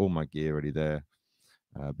moment. I've got all my gear already there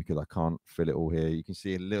because I can't fill it all here. You can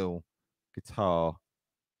see a little guitar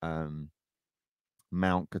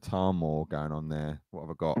mount guitar more going on there. What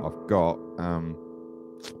have I got? I've got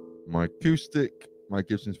my acoustic, my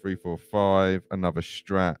Gibson's 345, another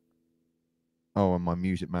Strat. Oh, and my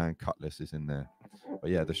Music Man Cutlass is in there. But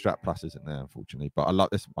yeah, the Strat Plus isn't there, unfortunately. But I love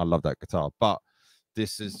this. I love that guitar. But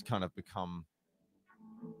this has kind of become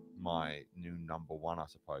my new number one, I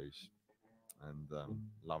suppose. And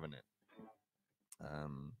loving it.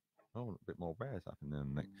 Oh, a bit more bears happening there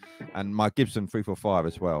in the neck. And my Gibson 345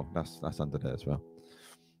 as well. That's under there as well.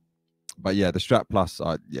 But yeah, the Strat Plus,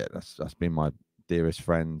 yeah, that's been my dearest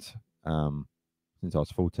friend since I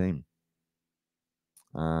was 14.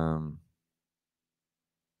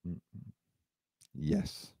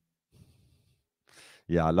 Yes.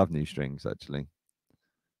 Yeah, I love new strings, actually.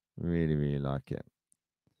 Really, really like it.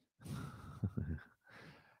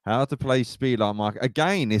 How to play speed like Mark.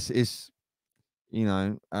 Again, it's you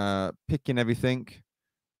know, picking everything,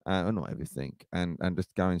 or not everything, and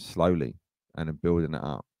just going slowly and then building it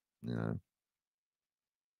up, you know.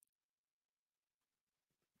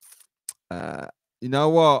 You know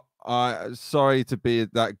what? Sorry to be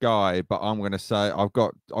that guy, but I'm gonna say I've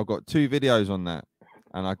got 2 videos on that,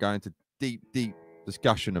 and I go into deep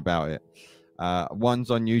discussion about it.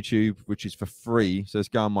 One's on YouTube, which is for free, so let's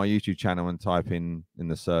go on my YouTube channel and type in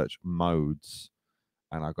the search modes,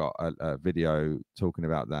 and I got a video talking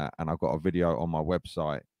about that, and I've got a video on my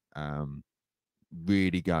website,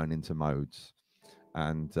 really going into modes,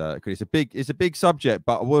 and because it's a big subject,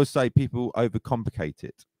 but I will say people overcomplicate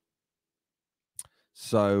it.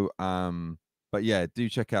 So, but yeah, do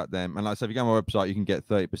check out them. And like I said, if you go on my website, you can get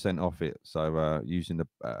 30% off it. So, using the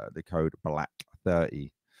code BLACK30,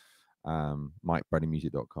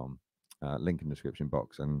 MikeBradyMusic.com, link in the description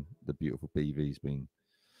box, and the beautiful BV's been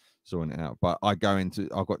sorting it out. But I've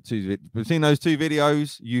got 2, between those 2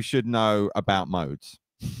 videos, you should know about modes.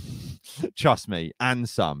 Trust me, and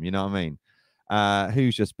some, you know what I mean?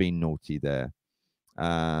 Who's just been naughty there?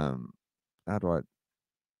 Why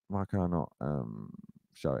can I not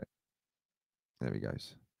show it? There he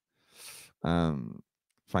goes.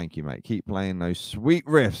 Thank you, mate. Keep playing those sweet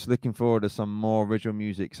riffs. Looking forward to some more original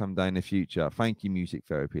music someday in the future. Thank you, Music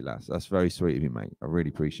Therapy Lass. That's very sweet of you, mate. I really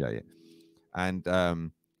appreciate it.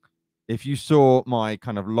 And if you saw my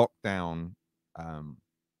kind of lockdown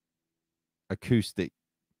acoustic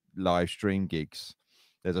live stream gigs,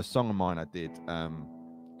 there's a song of mine I did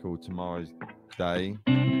called Tomorrow's Day.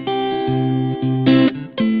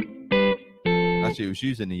 Actually, it was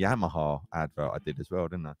using the Yamaha advert I did as well,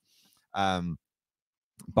 didn't I?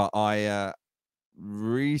 But I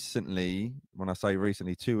recently, when I say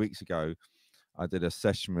recently, 2 weeks ago, I did a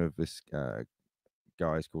session with this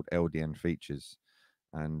guys called LDN Features,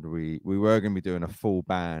 and we were going to be doing a full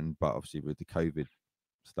band, but obviously with the COVID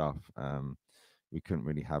stuff, we couldn't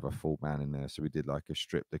really have a full band in there, so we did like a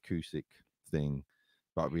stripped acoustic thing.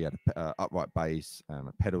 But we had a upright bass and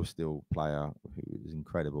a pedal steel player who was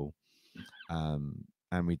incredible. And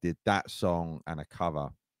we did that song and a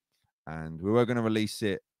cover, and we were going to release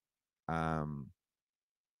it.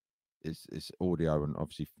 It's audio, and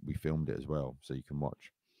obviously we filmed it as well, so you can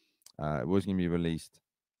watch. It was going to be released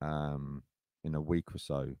in a week or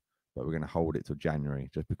so, but we're going to hold it till January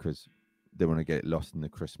just because they want to get it lost in the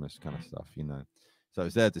Christmas kind of stuff, you know. So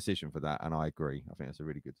it's their decision for that, and I agree. I think that's a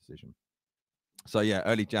really good decision. So yeah,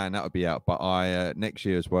 early Jan that would be out, but I next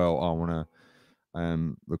year as well I want to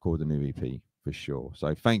record a new EP for sure.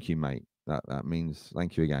 So thank you, mate. That means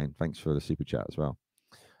thank you again. Thanks for the super chat as well.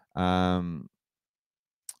 Oh,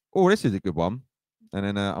 this is a good one. And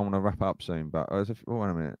then I want to wrap up soon. But wait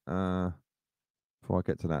a minute. Before I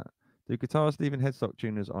get to that, do guitars leaving headstock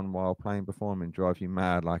tuners on while playing performing drive you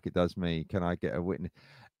mad like it does me? Can I get a witness?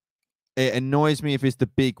 It annoys me if it's the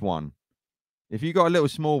big one. If you got a little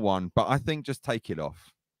small one, but I think just take it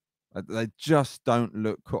off. They just don't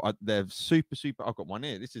look cool. They're super, super. I've got one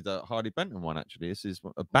here. This is a Hardy Benton one, actually. This is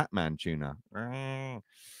a Batman tuner.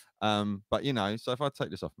 But you know, so if I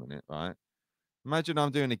take this off a minute, right? Imagine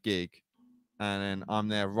I'm doing a gig and then I'm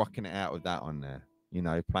there rocking it out with that on there, you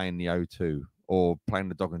know, playing the O2 or playing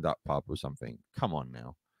the Dog and Duck pub or something. Come on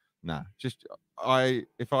now. Nah, just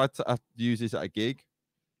if I use this at a gig,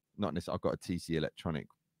 not this, I've got a TC Electronic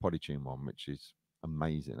Polytune one, which is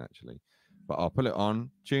amazing actually. But I'll put it on,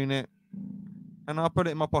 tune it, and I'll put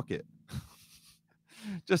it in my pocket.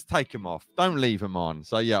 Just take them off. Don't leave them on.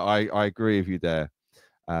 So yeah, I agree with you there,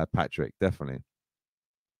 Patrick, definitely.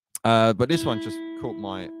 But this one just caught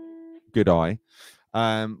my good eye.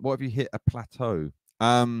 What have you hit a plateau?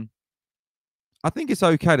 I think it's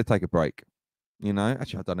okay to take a break. You know,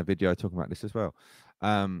 actually, I've done a video talking about this as well.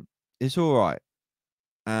 It's all right.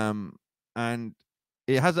 And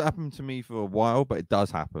it hasn't happened to me for a while, but it does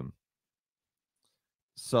happen.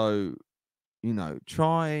 So, you know,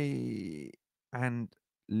 try and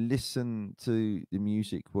listen to the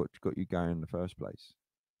music what got you going in the first place.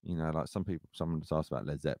 You know, like someone just asked about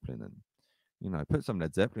Led Zeppelin, and you know, put some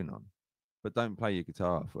Led Zeppelin on, but don't play your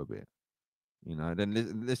guitar for a bit. You know, then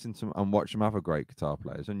listen to and watch some other great guitar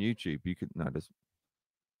players on YouTube. You could there's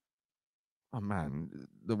oh man,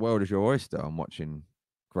 the world is your oyster. I'm watching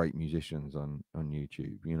great musicians on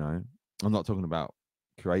YouTube. You know, I'm not talking about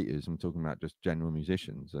creators. I'm talking about just general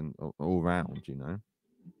musicians and all round. You know,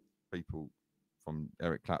 people from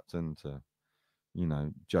Eric Clapton to you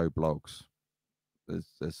know Joe Bloggs.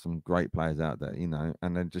 There's some great players out there. You know,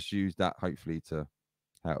 and then just use that hopefully to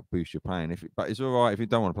help boost your playing. But it's all right if you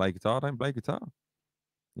don't want to play guitar, don't play guitar.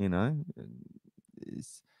 You know,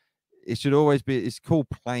 it should always be. It's called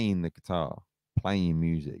playing the guitar, playing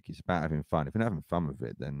music. It's about having fun. If you're not having fun with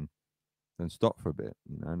it, then stop for a bit,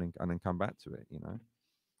 you know, and then come back to it, you know.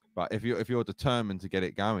 But if you're determined to get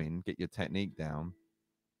it going, get your technique down.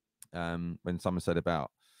 When someone said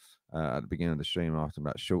about at the beginning of the stream, asking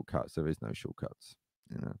about shortcuts, there is no shortcuts.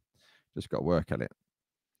 You know, just got to work at it.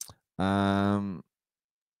 I'm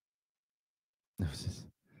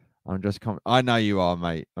just I know you are,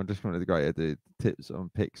 mate. I'm just coming to the great the tips on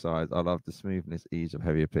pick size. I love the smoothness, ease of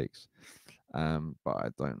heavier picks. But I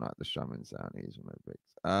don't like the strumming sound ease on my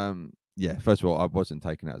picks. Yeah, first of all, I wasn't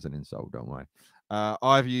taking that as an insult, don't worry.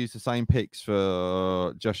 I've used the same picks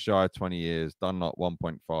for just shy of 20 years, Dunlop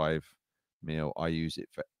 1.5 mil. I use it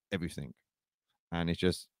for everything. And it's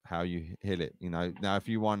just how you hit it. You know, now if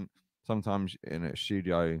you want sometimes in a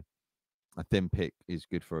studio a thin pick is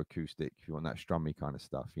good for acoustic if you want that strummy kind of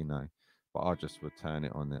stuff, you know. But I just would turn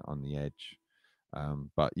it on the edge.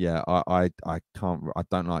 But yeah, I can't. I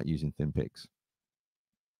don't like using thin picks.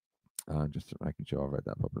 Just making sure I read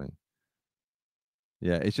that properly.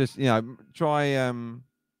 Yeah, it's just you know try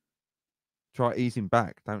easing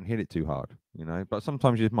back. Don't hit it too hard, you know. But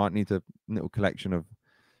sometimes you might need a little collection of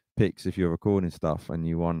picks if you're recording stuff and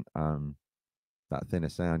you want that thinner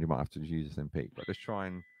sound. You might have to use a thin pick. But just try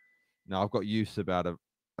and now I've got used to about you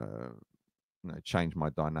know, change my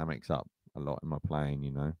dynamics up a lot in my playing,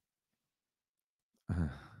 you know.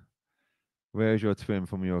 Where's your twin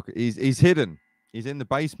from York? He's hidden. He's in the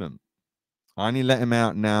basement. I only let him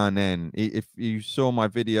out now and then. If you saw my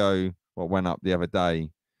video, what went up the other day,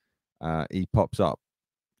 he pops up.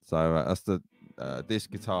 So that's the this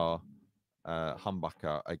guitar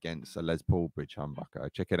humbucker against a Les Paul bridge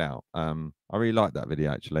humbucker. Check it out. I really like that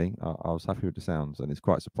video actually. I was happy with the sounds and it's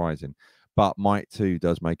quite surprising. But Mike 2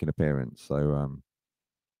 does make an appearance. So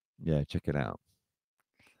yeah, check it out.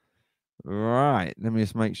 Right. Let me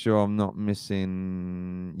just make sure I'm not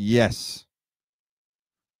missing. Yes.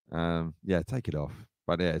 Yeah, take it off.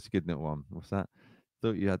 But yeah, it's a good little one. What's that?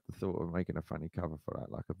 Thought you had the thought of making a funny cover for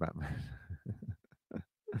that, like a Batman.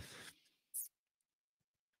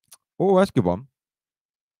 Oh, that's a good one.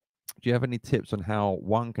 Do you have any tips on how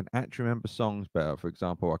one can actually remember songs better? For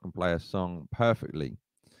example, I can play a song perfectly,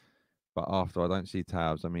 but after I don't see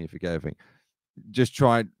tabs, I mean, if you get everything, just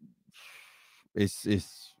try.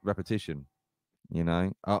 It's repetition. You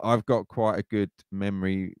know, I've got quite a good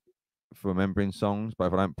memory for remembering songs, but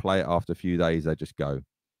if I don't play it after a few days, they just go.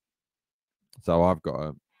 So I've got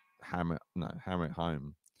to hammer it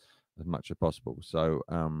home as much as possible. So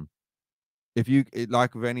if you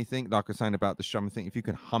like with anything, like I was saying about the strumming thing, if you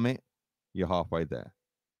can hum it, you're halfway there.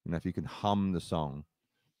 You know, if you can hum the song,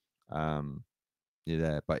 you're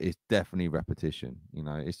there. But it's definitely repetition. You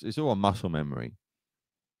know, it's all a muscle memory.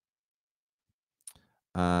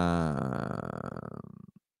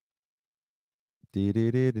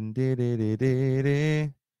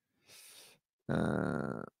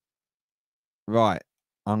 Right.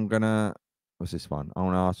 I'm gonna. What's this one? I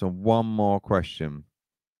want to answer one more question,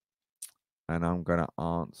 and I'm gonna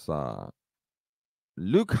answer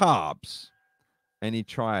Luke Harbs. Any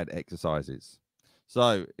triad exercises?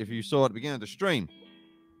 So, if you saw at the beginning of the stream,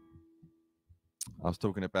 I was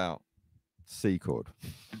talking about C chord,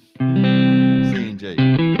 C and G.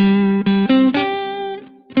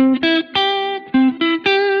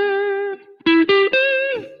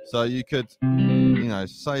 So you could, you know,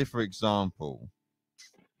 say for example,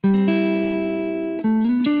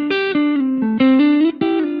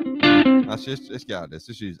 let's get out of this.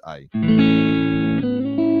 Let's use A.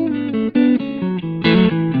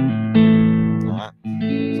 All right.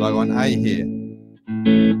 So I got an A here.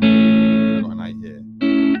 I got an A here.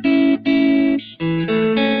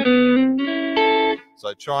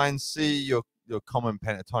 So try and see your common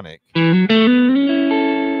pentatonic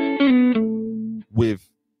with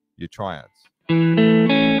your triads. So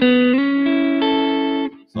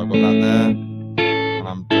I've got that there, and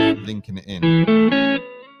I'm just linking it in.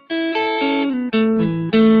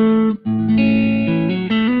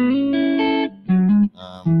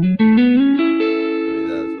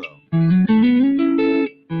 There as well.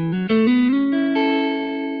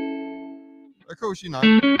 Of course, you know.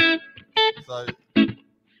 So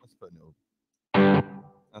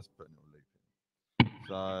let's put a little loop in.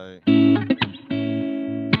 So.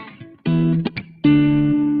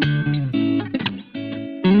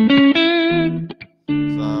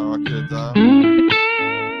 So I could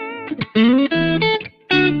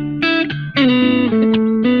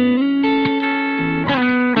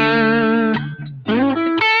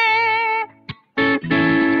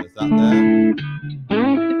there's that there.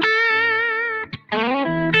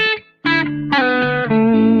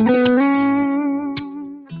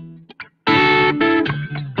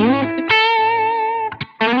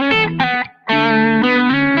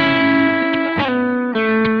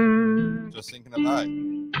 Just thinking of that.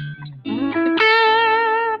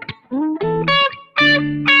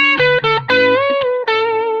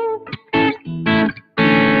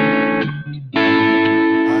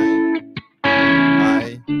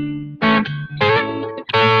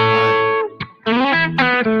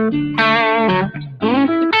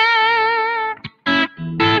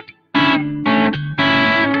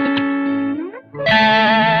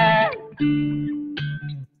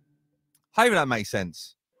 Hopefully that makes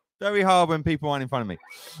sense. Very hard when people aren't in front of me.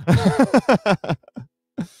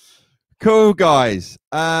 Cool, guys.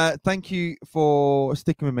 Thank you for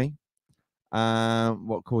sticking with me.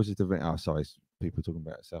 What causes the... Oh, sorry. People talking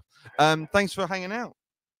about itself. Thanks for hanging out.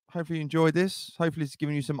 Hopefully you enjoyed this. Hopefully it's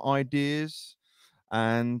giving you some ideas.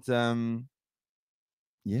 And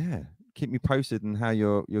yeah, keep me posted on how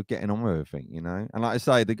you're getting on with everything, you know. And like I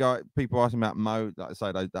say, people asking about mode, like I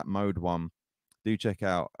say, that mode one, do check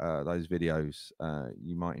out those videos.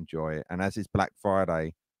 You might enjoy it. And as it's Black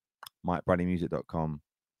Friday, MikeBradleyMusic.com,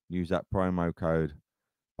 use that promo code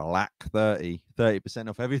BLACK30, 30%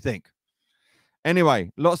 off everything.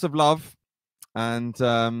 Anyway, lots of love. And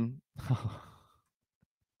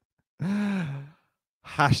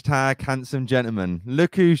hashtag handsome gentleman.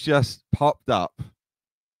 Look who's just popped up.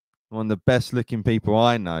 One of the best looking people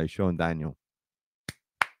I know, Sean Daniel.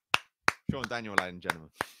 Sean Daniel, ladies and gentlemen.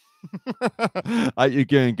 Hope you're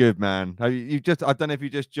doing good, man. I don't know if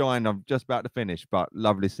you just joined. I'm just about to finish, but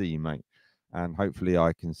lovely to see you, mate. And hopefully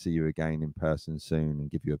I can see you again in person soon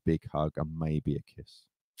and give you a big hug and maybe a kiss.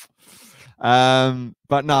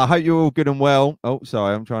 But no, I hope you're all good and well. Oh,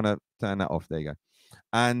 sorry, I'm trying to turn that off. There you go.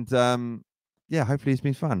 And yeah, hopefully it's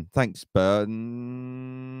been fun. Thanks, Burton.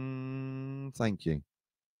 Thank you.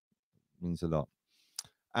 Means a lot.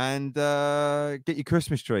 And get your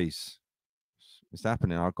Christmas trees. It's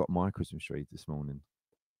happening. I got my Christmas tree this morning.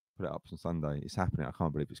 Put it up on Sunday. It's happening. I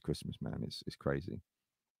can't believe it's Christmas, man. It's crazy.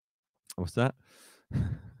 What's that?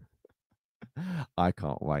 I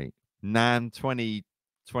can't wait. Nan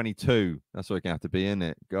 2022. That's what it's gonna have to be, isn't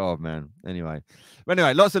it? God, man. Anyway,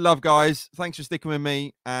 lots of love, guys. Thanks for sticking with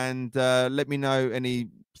me. And let me know any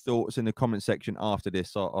thoughts in the comment section after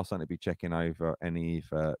this. I'll certainly be checking over any if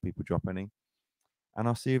people drop any. And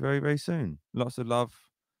I'll see you very, very soon. Lots of love.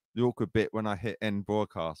 The awkward bit when I hit end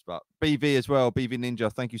broadcast, but BV as well. BV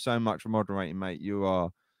Ninja, thank you so much for moderating, mate. You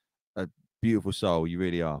are a beautiful soul. You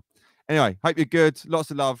really are. Anyway, hope you're good.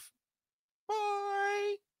 Lots of love.